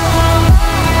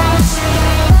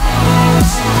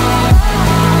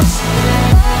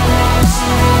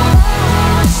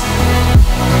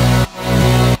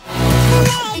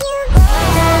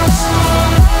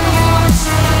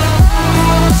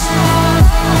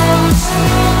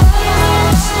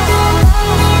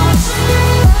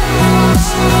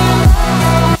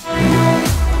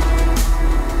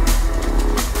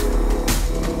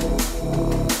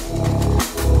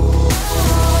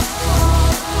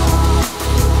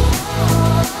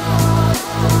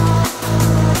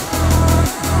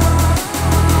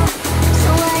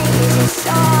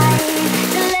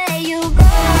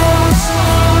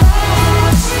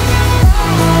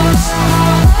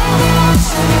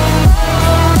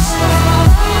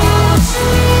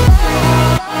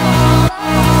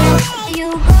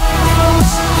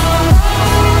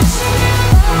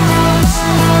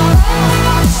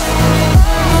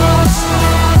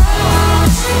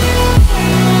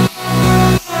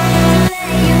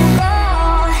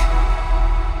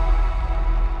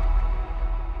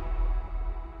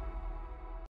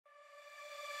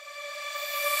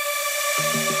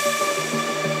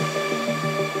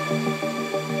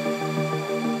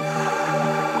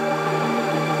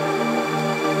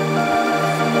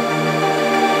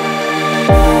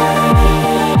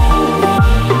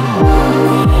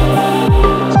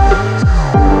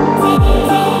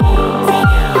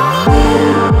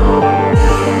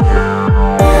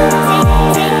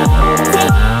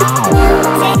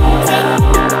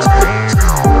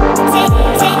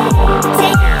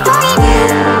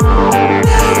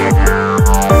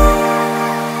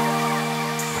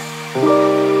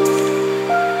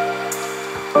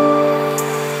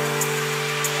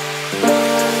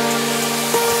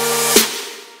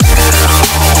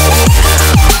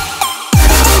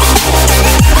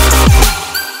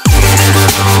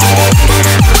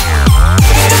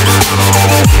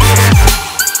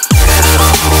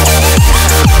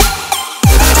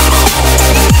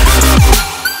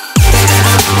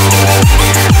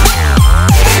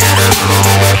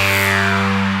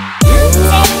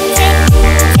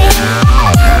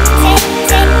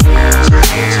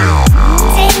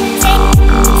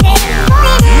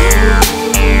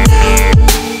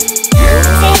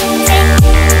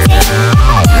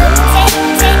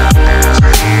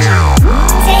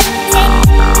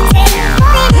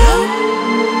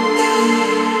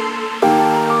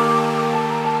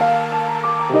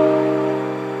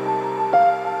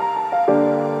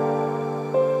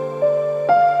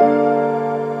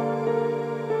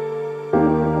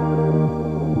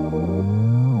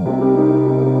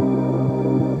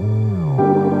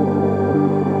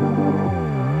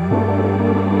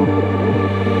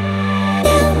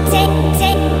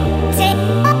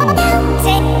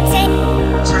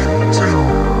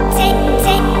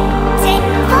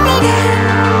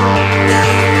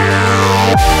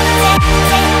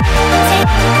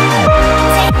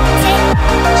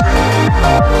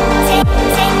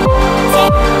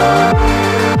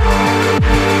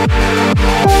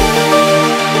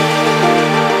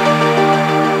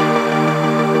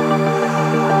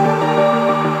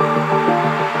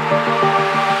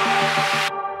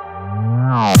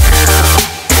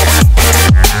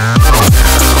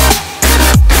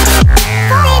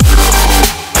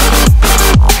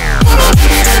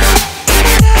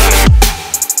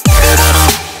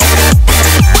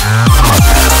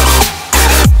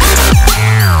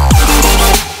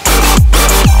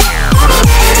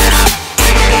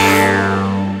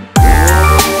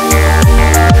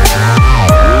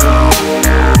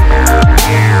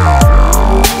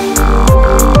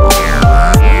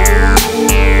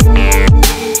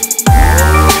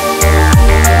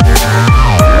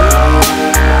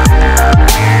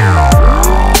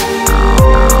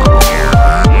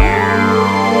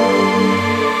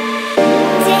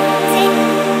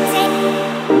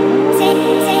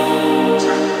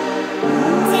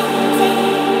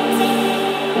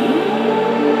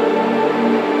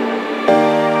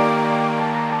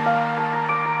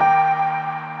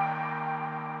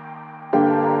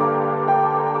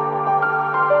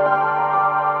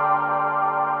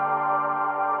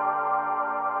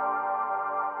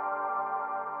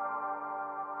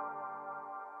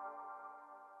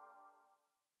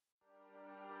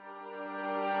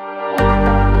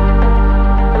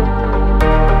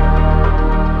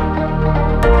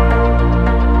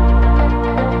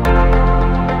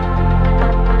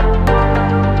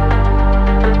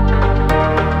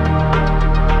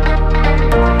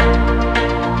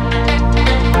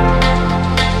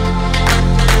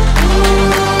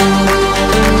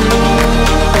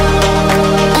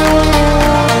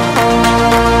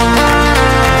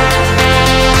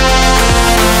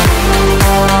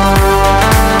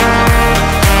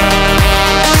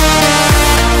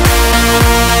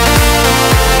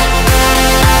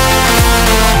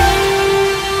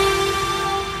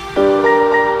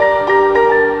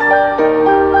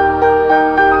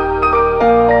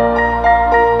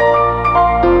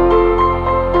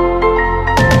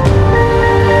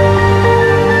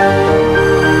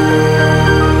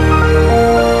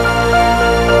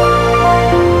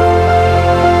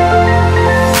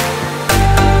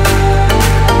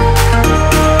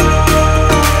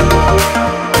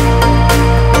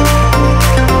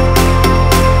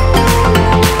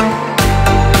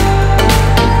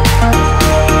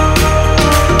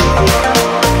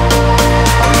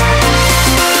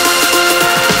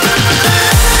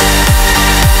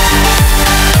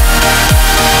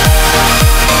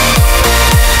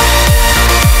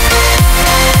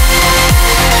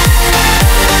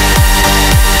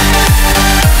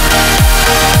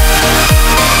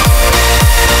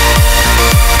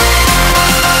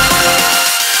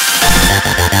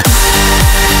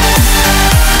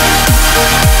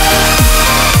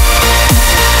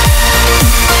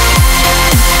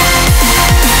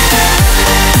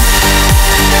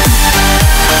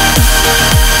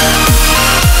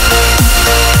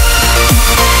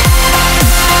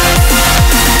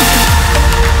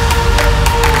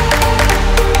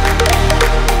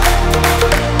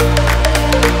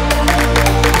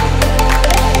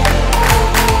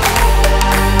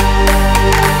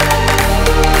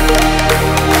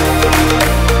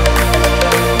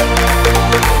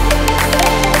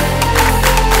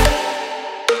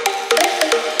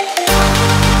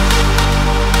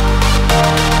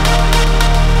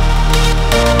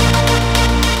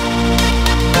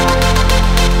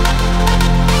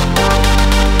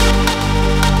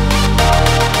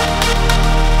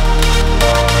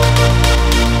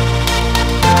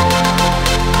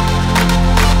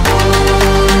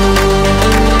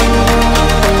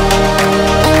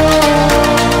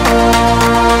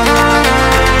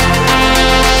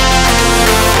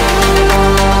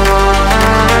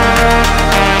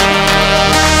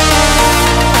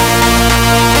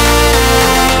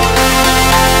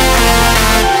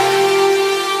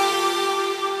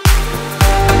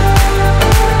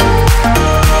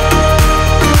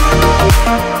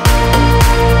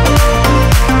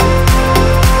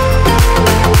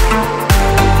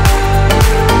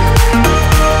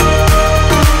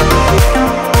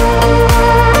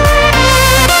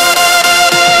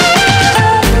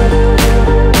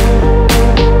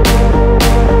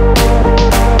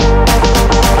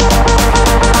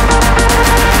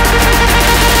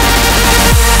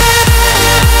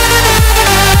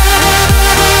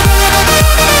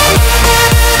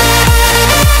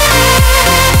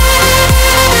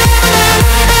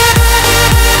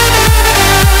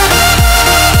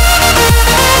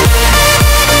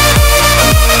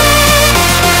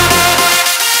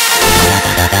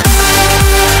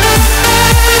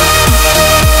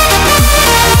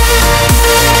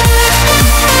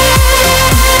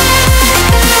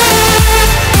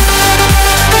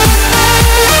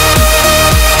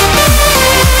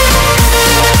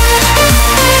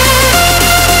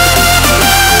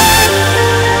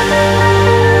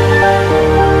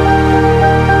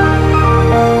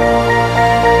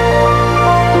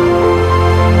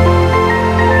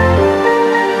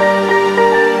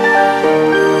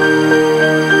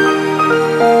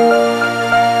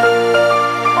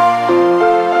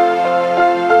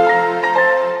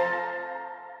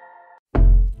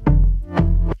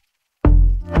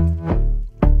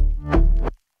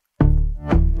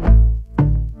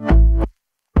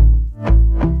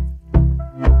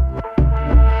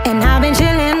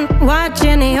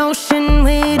 ocean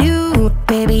with you.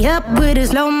 Baby, up with a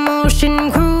slow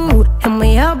motion crew. And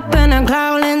we up in our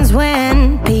cloudlands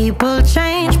when people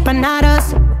change, but not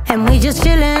us. And we just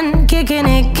chillin', kicking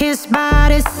it, kissed by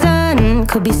the sun.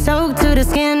 Could be soaked to the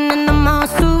skin in the mall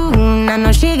soon. I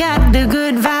know she got the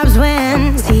good vibes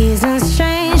when seasons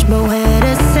change, but we're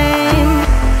the same.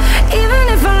 Even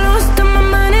if I lost all my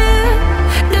money,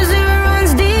 the zero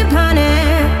runs deep, honey.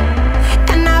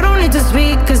 And I don't need to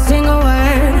speak a single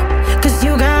word, 'cause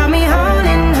you got me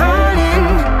holding, holding.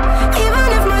 Even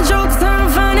if my jokes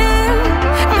aren't funny,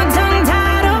 my tongue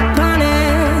tied up on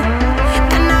it.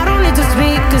 And I don't need to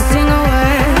speak a single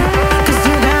word, 'cause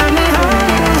you got me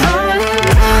holding, holding.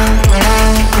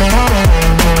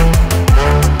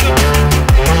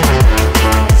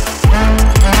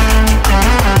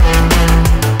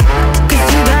 'Cause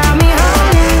you got me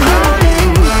holding, holding.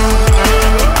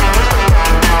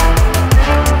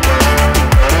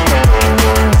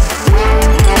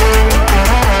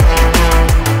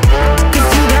 'Cause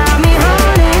you got me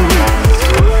holding.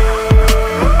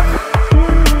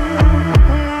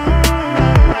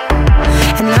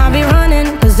 And I'll be running,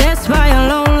 possessed by a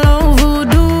low, low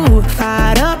voodoo.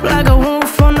 Fired up like a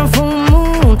wolf on a full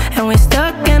moon. And we're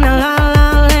stuck in a la la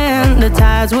land. The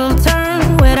tides will turn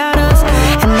without us.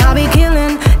 And I'll be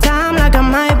killing time like I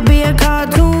might be a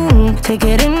cartoon. Take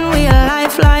it in real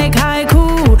life like haiku.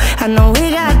 I know we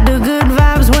got the good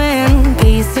vibes when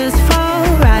pieces fall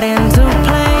right into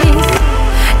place.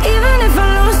 Even if I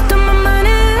lost all my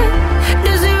money,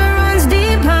 the zero runs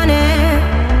deep, honey.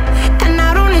 And I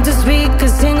don't need to speak a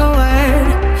single word,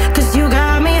 'cause you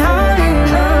got me holding,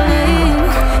 holding.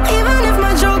 Even if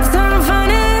my jokes aren't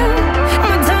funny,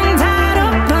 my tongue tied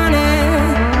up on it.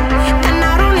 And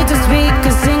I don't need to speak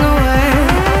a single word,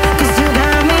 'cause you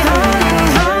got me holding,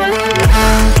 holding.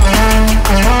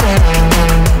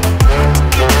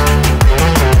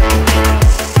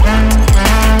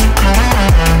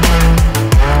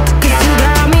 'Cause you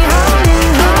got me holding,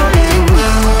 holding.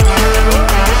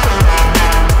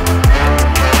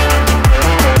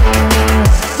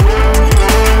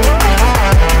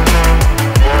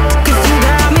 'Cause you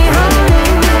got me holding.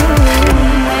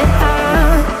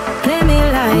 Play me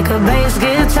like a bass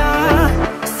guitar,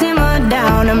 simmer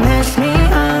down and mash me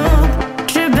up,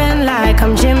 tripping like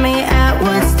I'm Jimmy at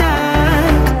Woodstock.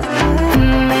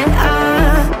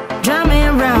 Drive me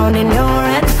around in your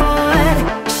red Ford,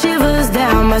 shivers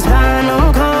down my spinal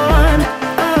cord.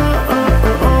 Oh, oh,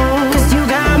 oh, oh. 'Cause you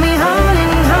got me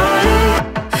holding, holding.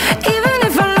 Even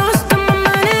if I lost all my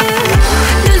money,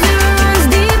 the zero runs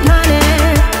deep, honey.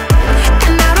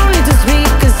 And I don't need to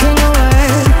speak a single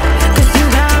word, 'cause you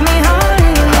got me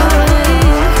holding, holding.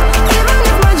 Even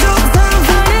if my jokes aren't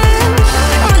funny,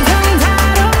 my tongue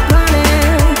tied up on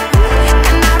it.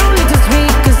 And I don't need to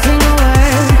speak a single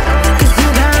word, 'cause you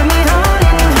got me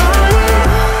holding, holding.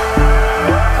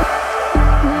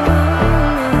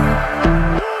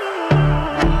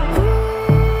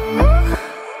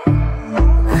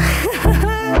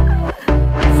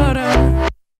 Hold on.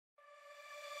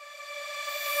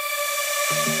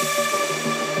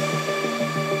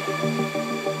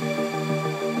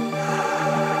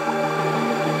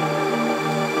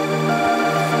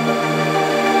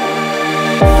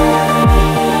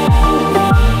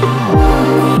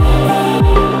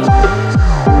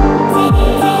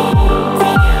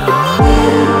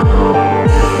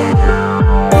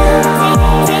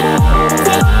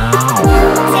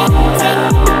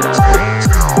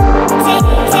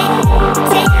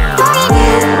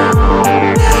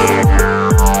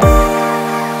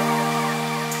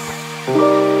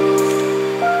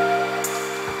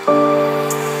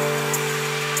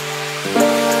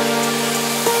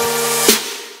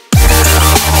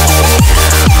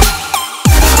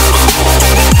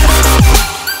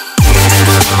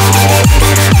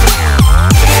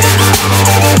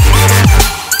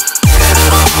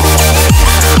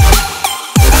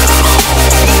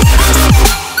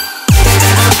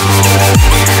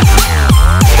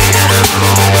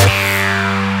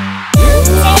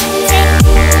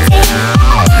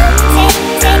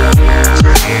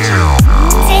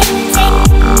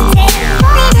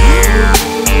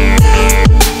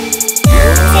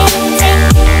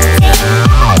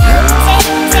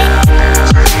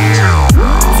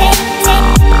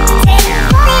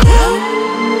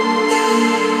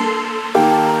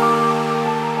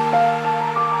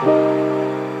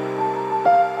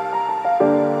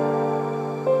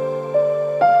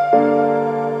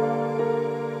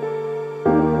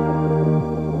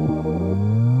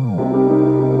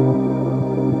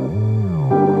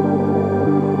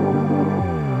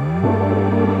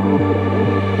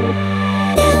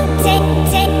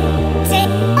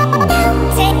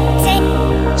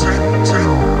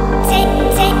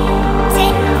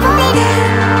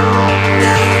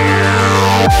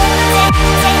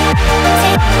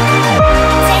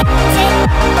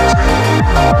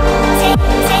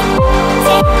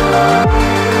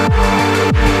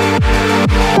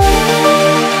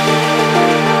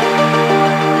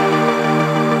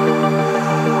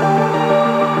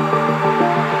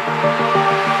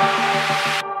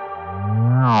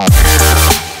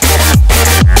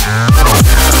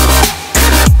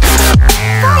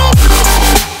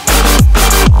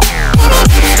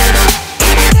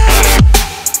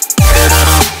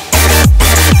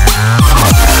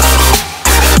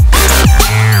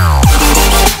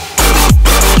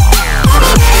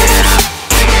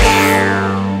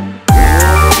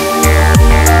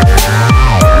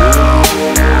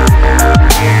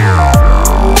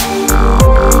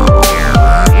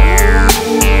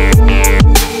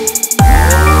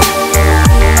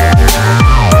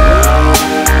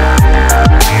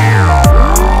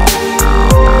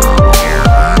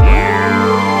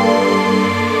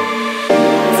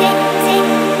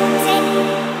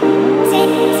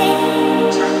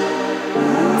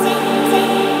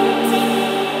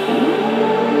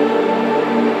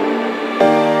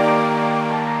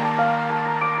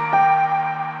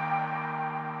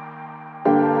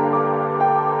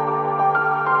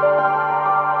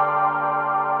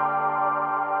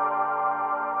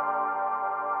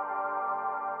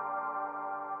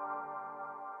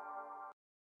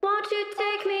 Won't you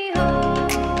take me home?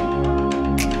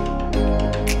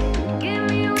 Give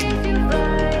me wings to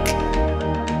fly.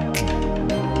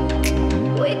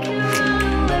 We can run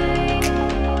away.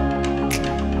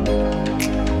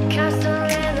 Castle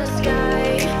in the sky.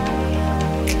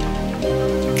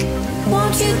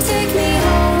 Won't you take me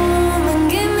home and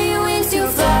give me wings to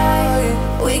fly?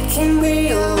 We can be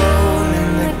alone in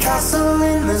the castle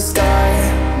in the sky.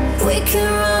 We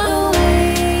can run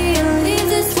away and leave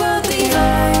this world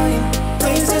behind.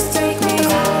 Please just take me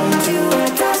home to a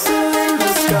castle in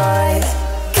the sky.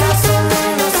 Castle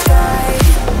in the sky.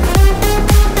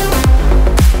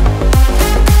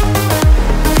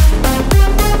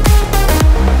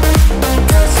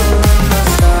 Castle in the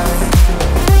sky.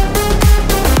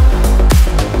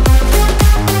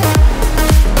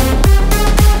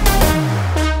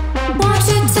 Won't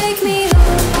you take me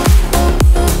home?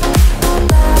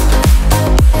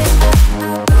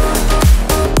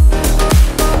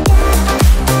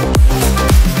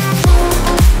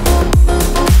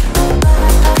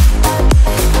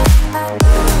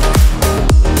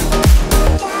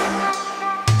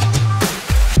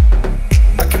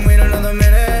 I can wait another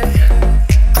minute.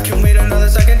 I can wait another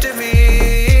second to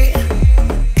be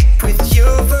with you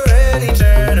for an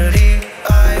eternity.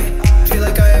 I feel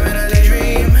like I am in a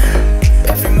daydream.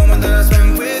 Every moment that I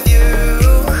spend with you,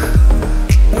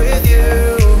 with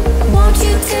you. Won't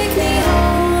you take me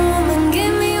home and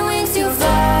give me wings to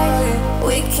fly?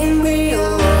 We can be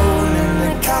alone in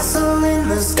the castle in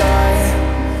the sky.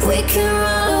 We can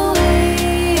run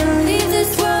away and leave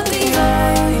this world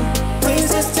behind.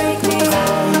 Please just take me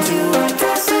home to a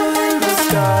castle in the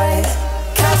sky.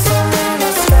 Castle in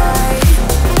the sky.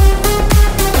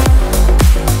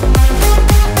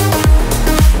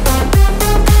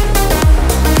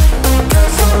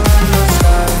 Castle in the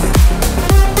sky.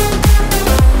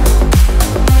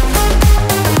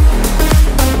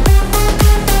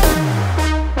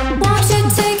 Won't you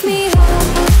take me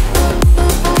home?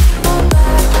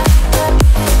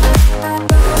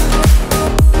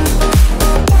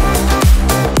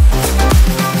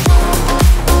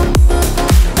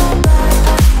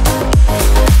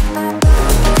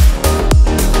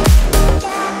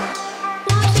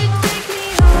 Won't you take me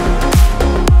home?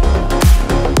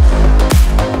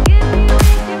 Give me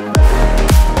wings to fly.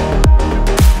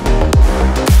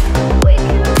 We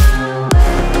can run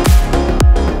away.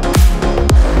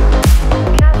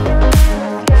 Castle in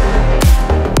the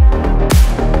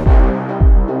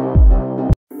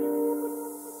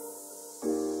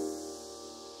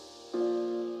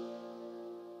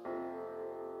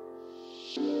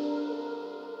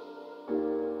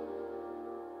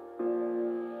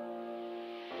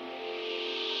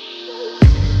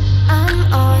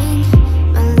I'm on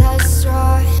my last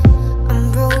straw.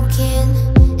 I'm broken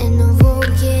and I'm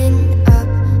woken up.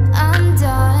 I'm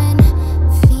done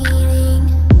feeling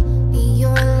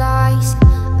your lies.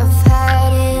 I've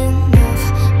had enough.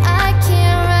 I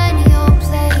can't run your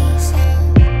place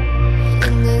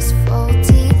in this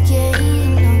faulty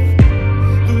game.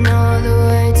 And all the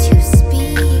words you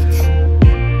speak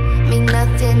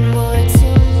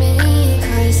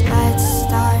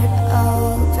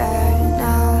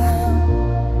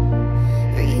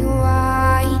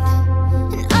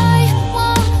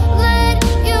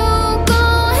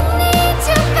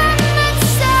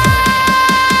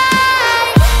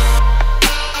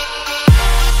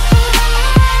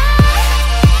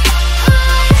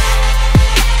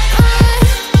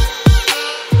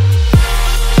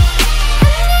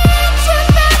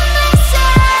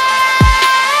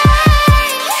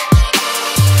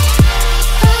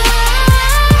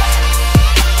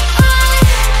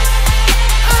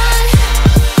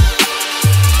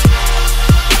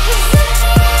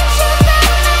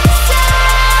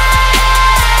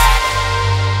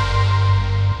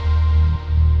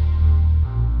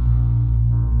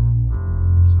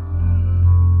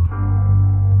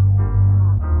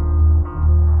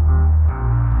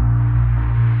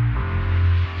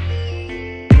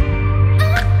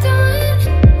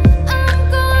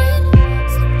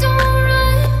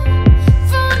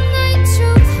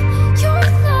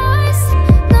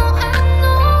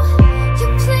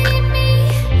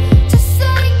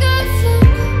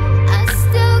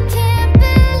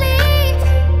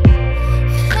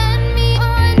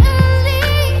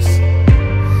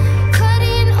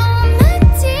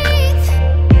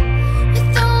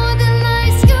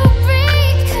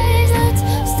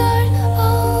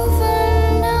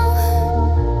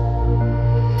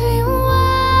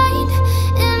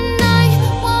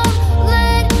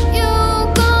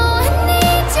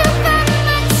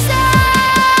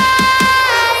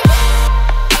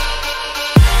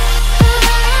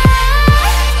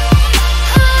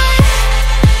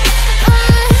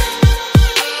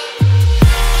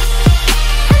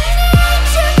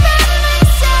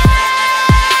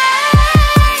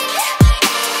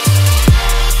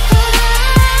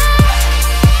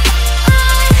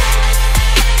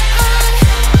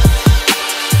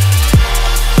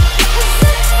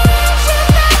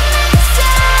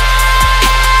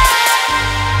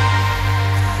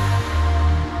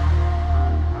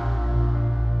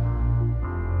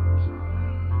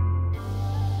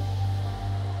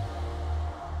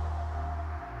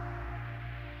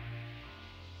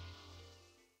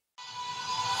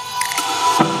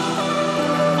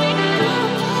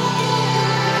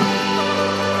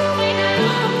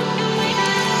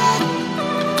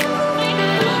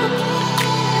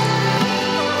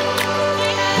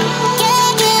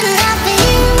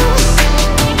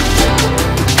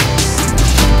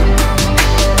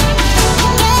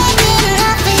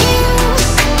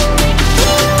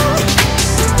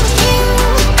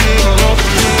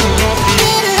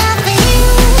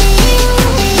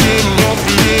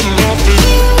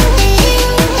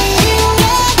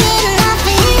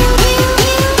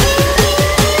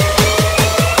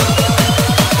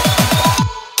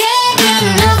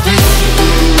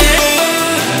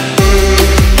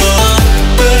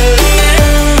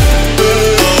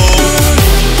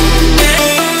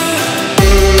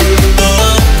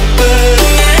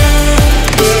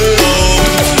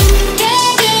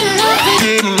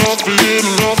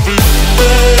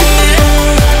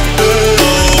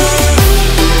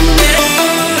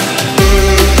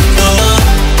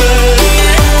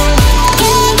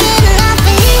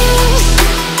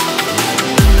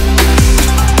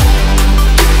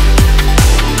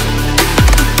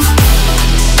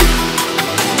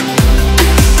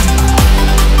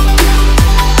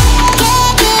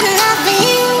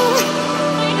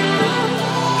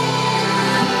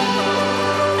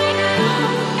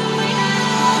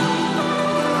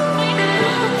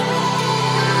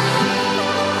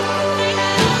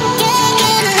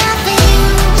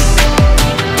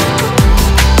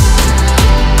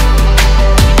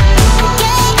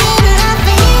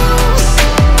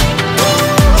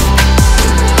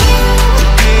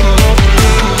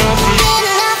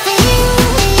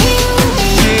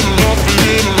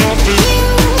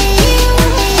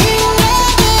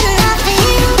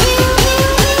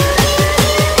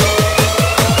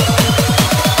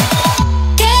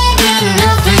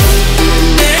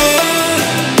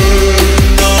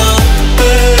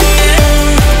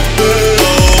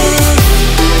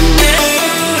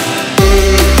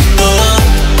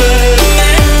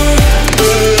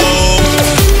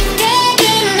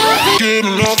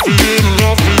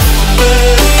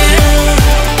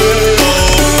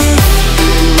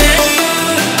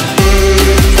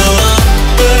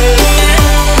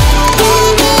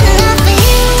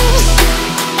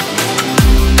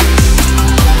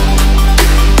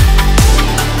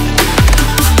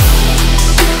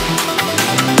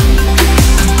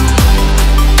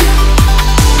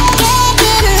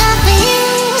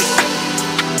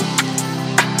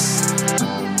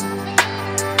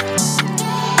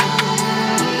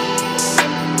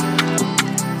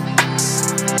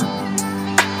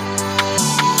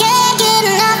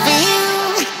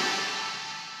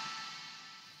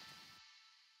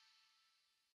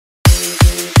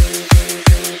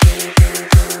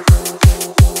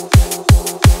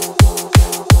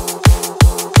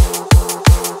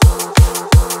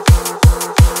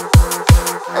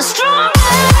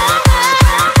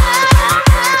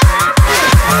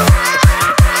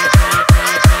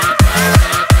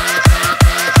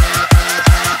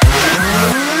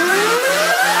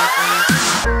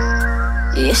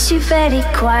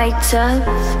quite tough,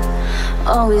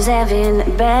 always having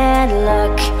bad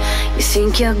luck. You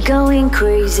think you're going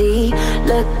crazy,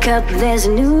 look up, there's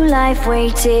a new life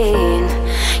waiting.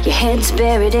 Your head's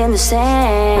buried in the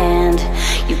sand,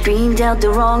 you've been dealt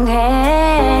the wrong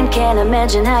hand. Can't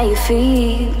imagine how you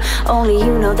feel, only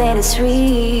you know that it's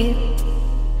real.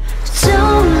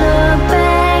 Don't look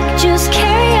back, just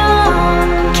carry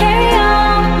on, carry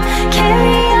on,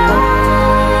 carry on.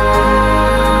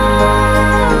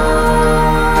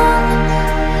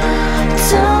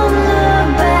 Don't look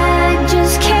back,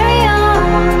 just carry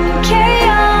on, carry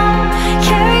on,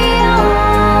 carry on.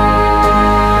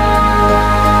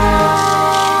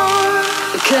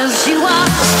 Because you are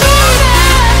stronger.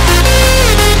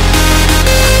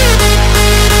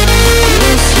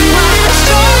 Yes, you are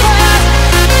stronger.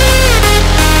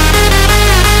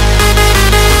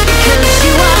 Because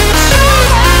you are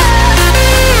stronger.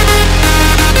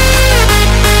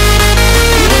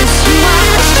 Yes, you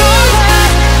are stronger.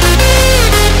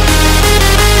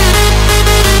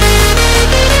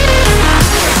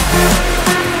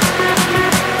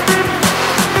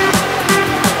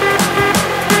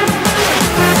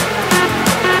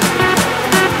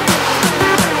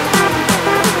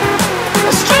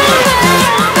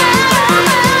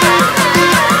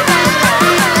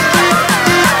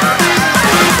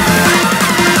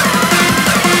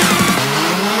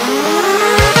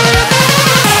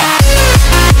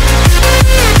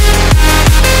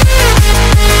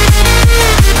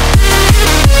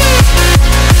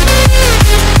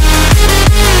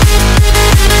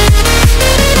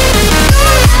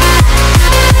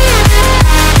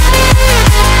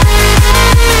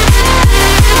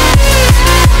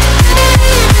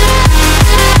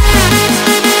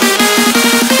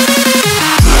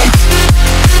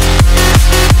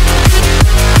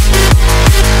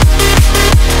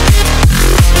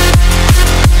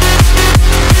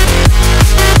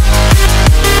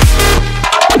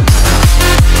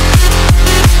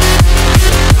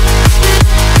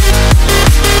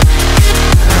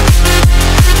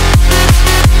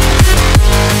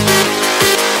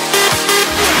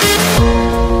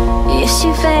 Yes,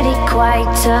 you've had it quite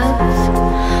tough,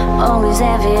 always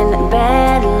having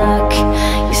bad luck.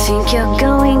 You think you're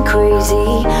going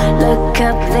crazy, look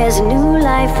up, there's a new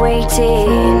life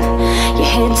waiting. Your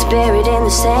head's buried in the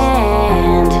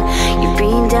sand, you've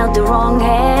been dealt the wrong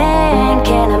hand.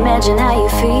 Can't imagine how you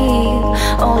feel,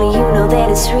 only you know that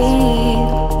it's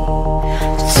real.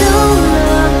 Don't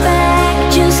look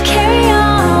back, just carry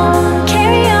on,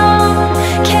 carry on,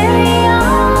 carry on.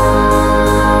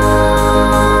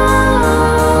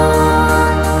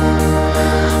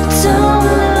 Don't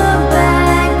look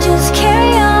back, just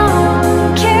carry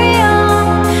on, carry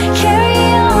on,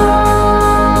 carry on.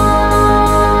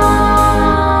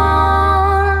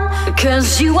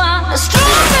 Because you are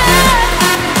stronger.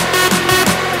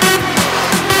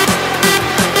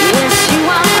 Yes, you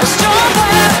are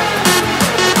stronger.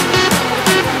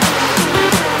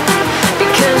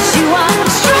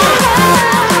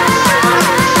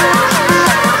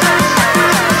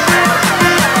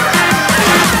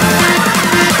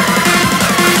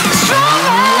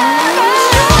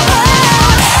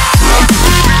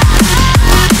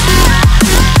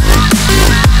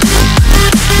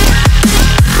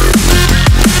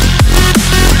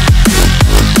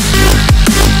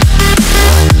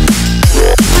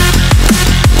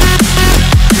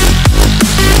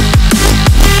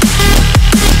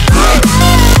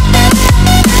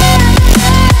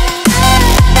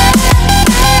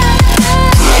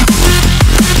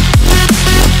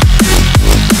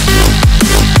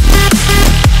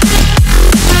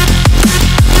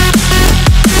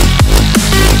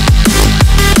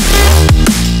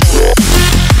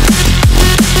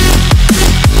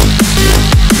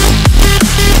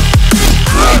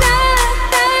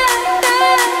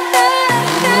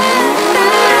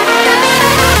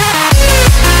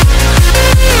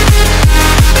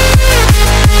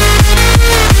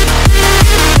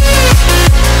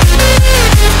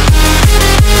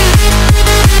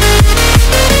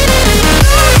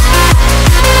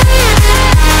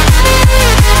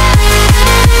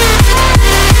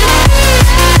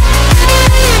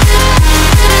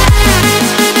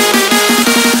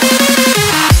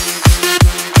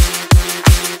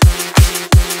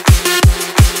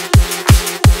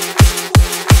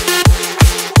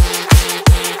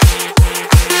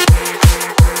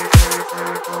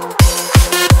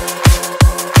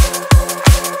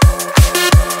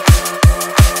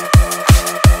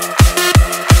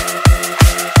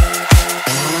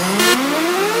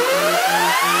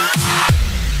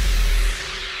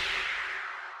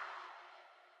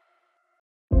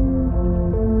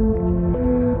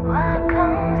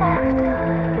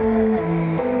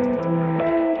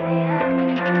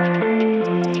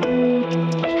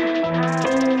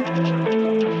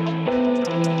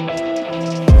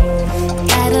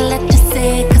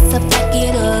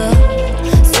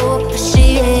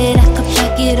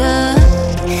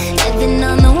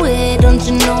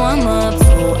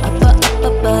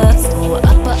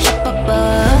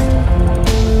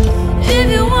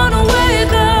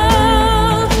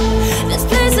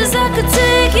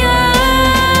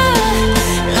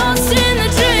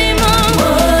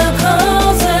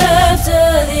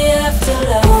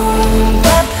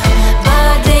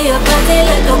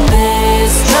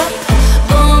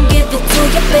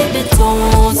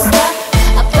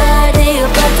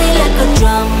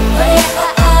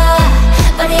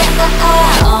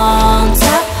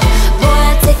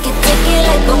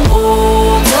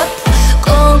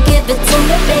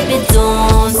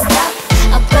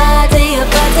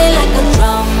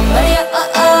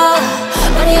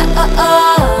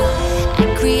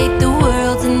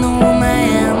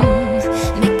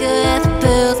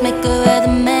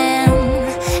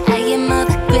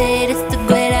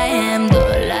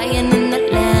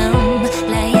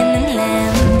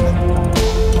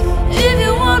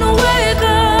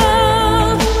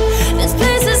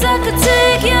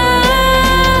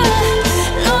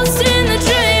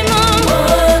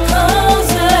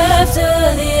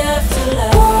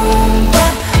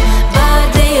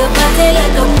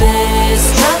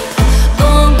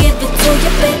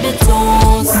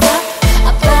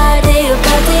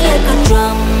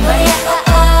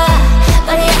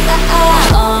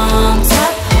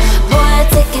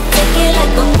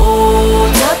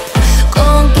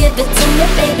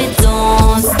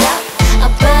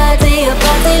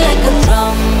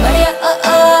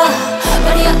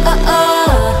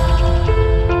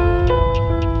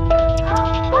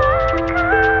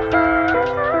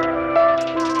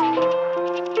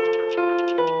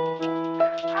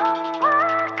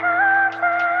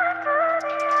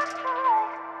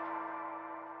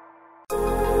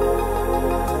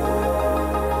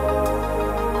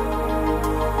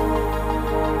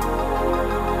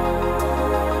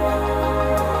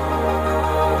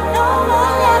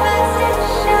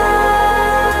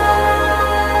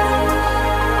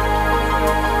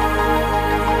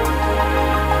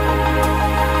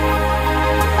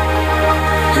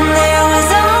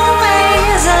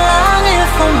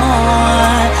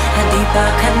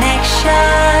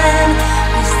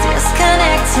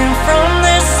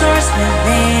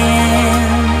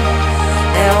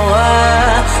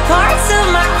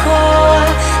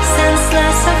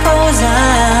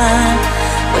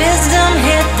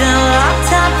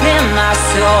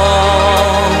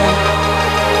 soul.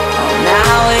 Oh,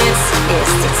 now it's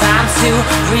the time to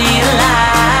realign,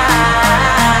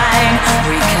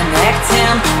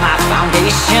 reconnecting my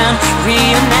foundation,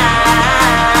 reunite.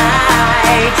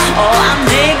 Oh, I'm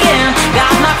digging,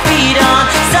 got my feet on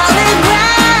solid ground.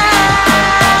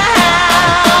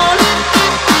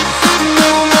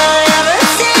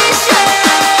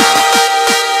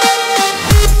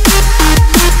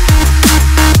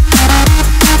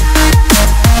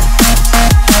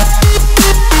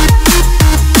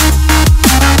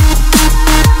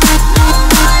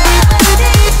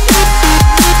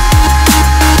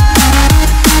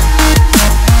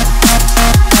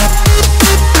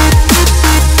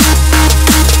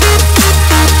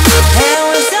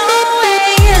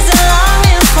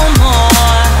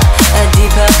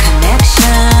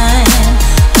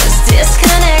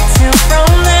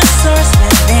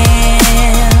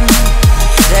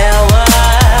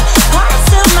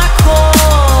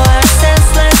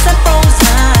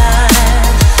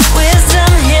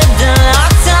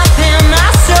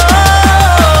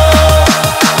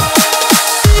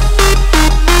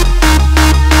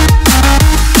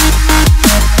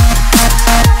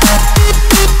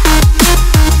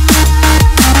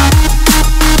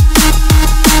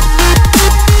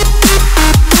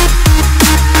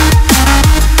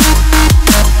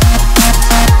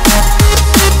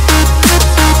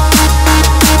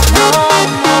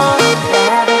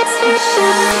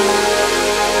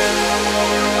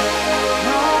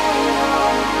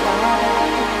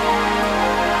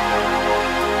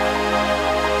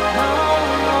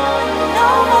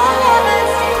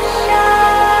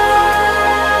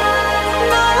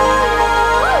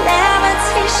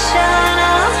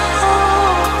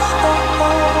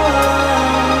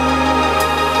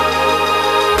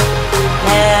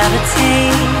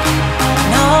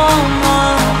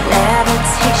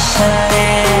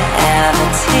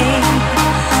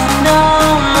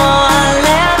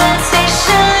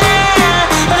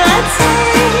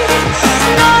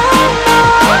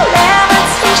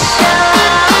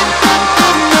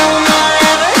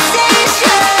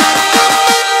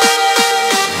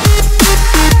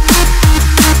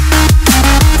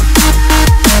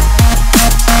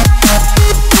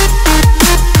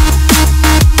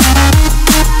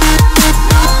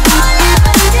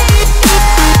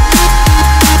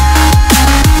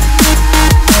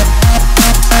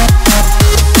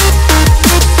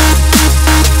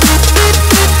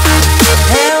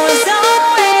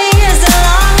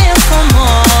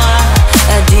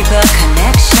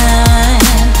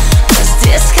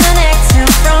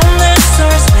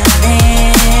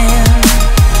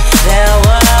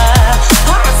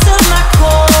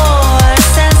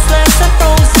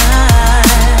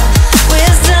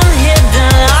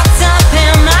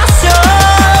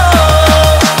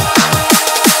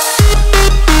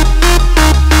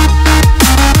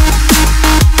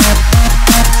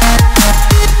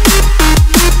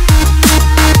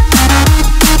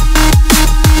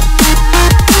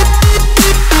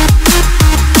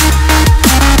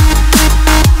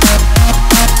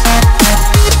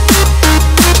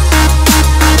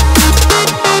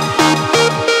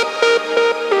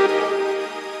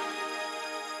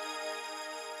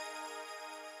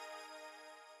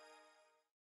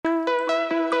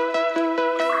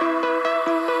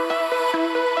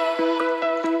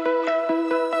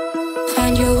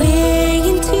 Find your way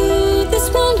into this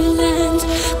wonderland.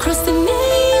 Cross the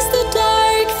maze, the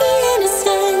dark, the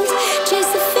innocent.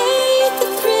 Chase the faith, the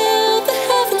thrill, the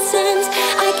heaven sent.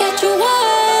 I got you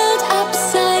wild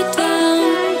upside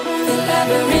down. The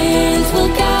labyrinth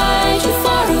will guide you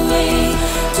far away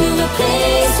to a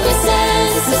place where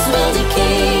senses will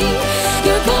decay.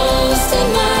 Your ghost and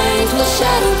mind will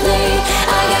shadow play.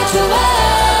 I got you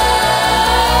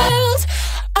wild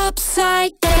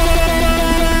upside down.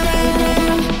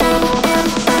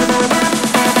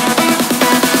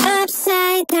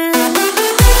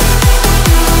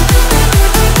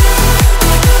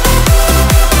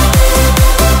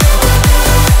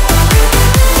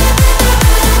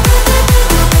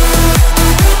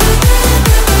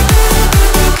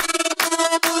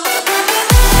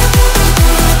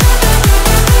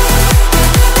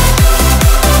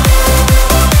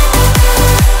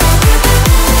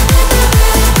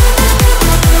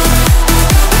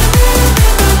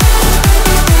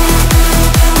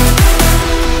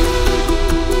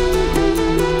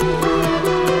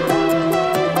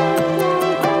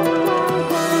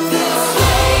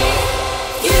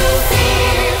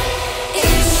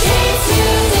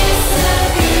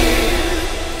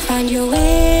 Find your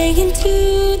way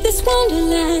into this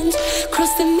wonderland.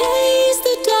 Cross the maze,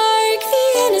 the dark, the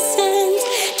innocent.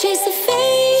 Chase the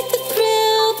faith, the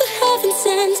thrill, the heaven sent.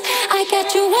 hands. I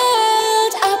got your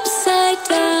world upside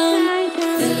down.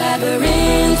 The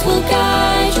labyrinth will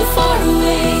guide you far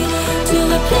away to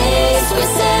a place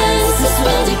where senses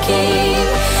will decay.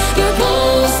 Your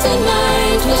ghost and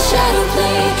mind will shadow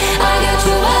play. I got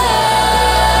your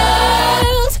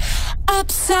world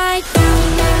upside down.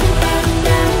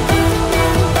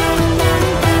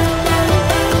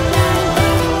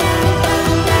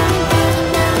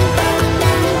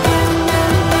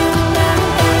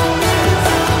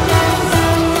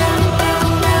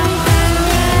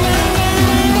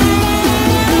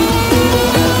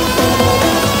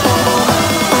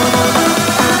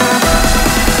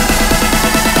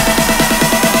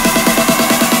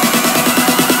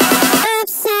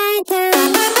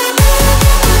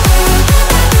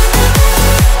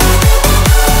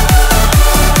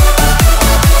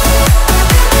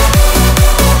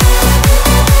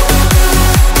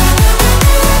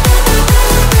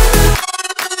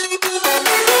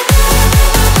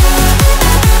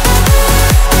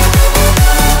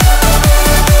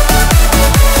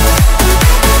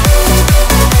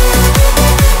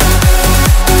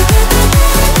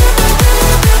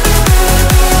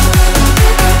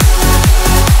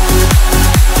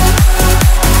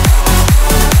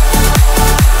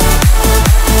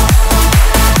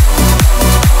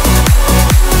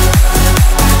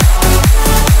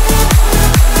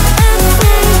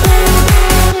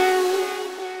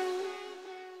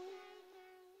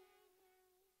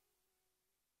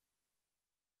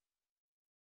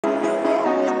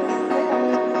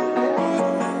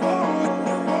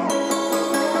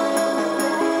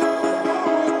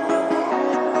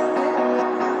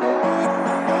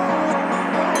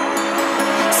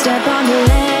 Step on the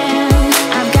land.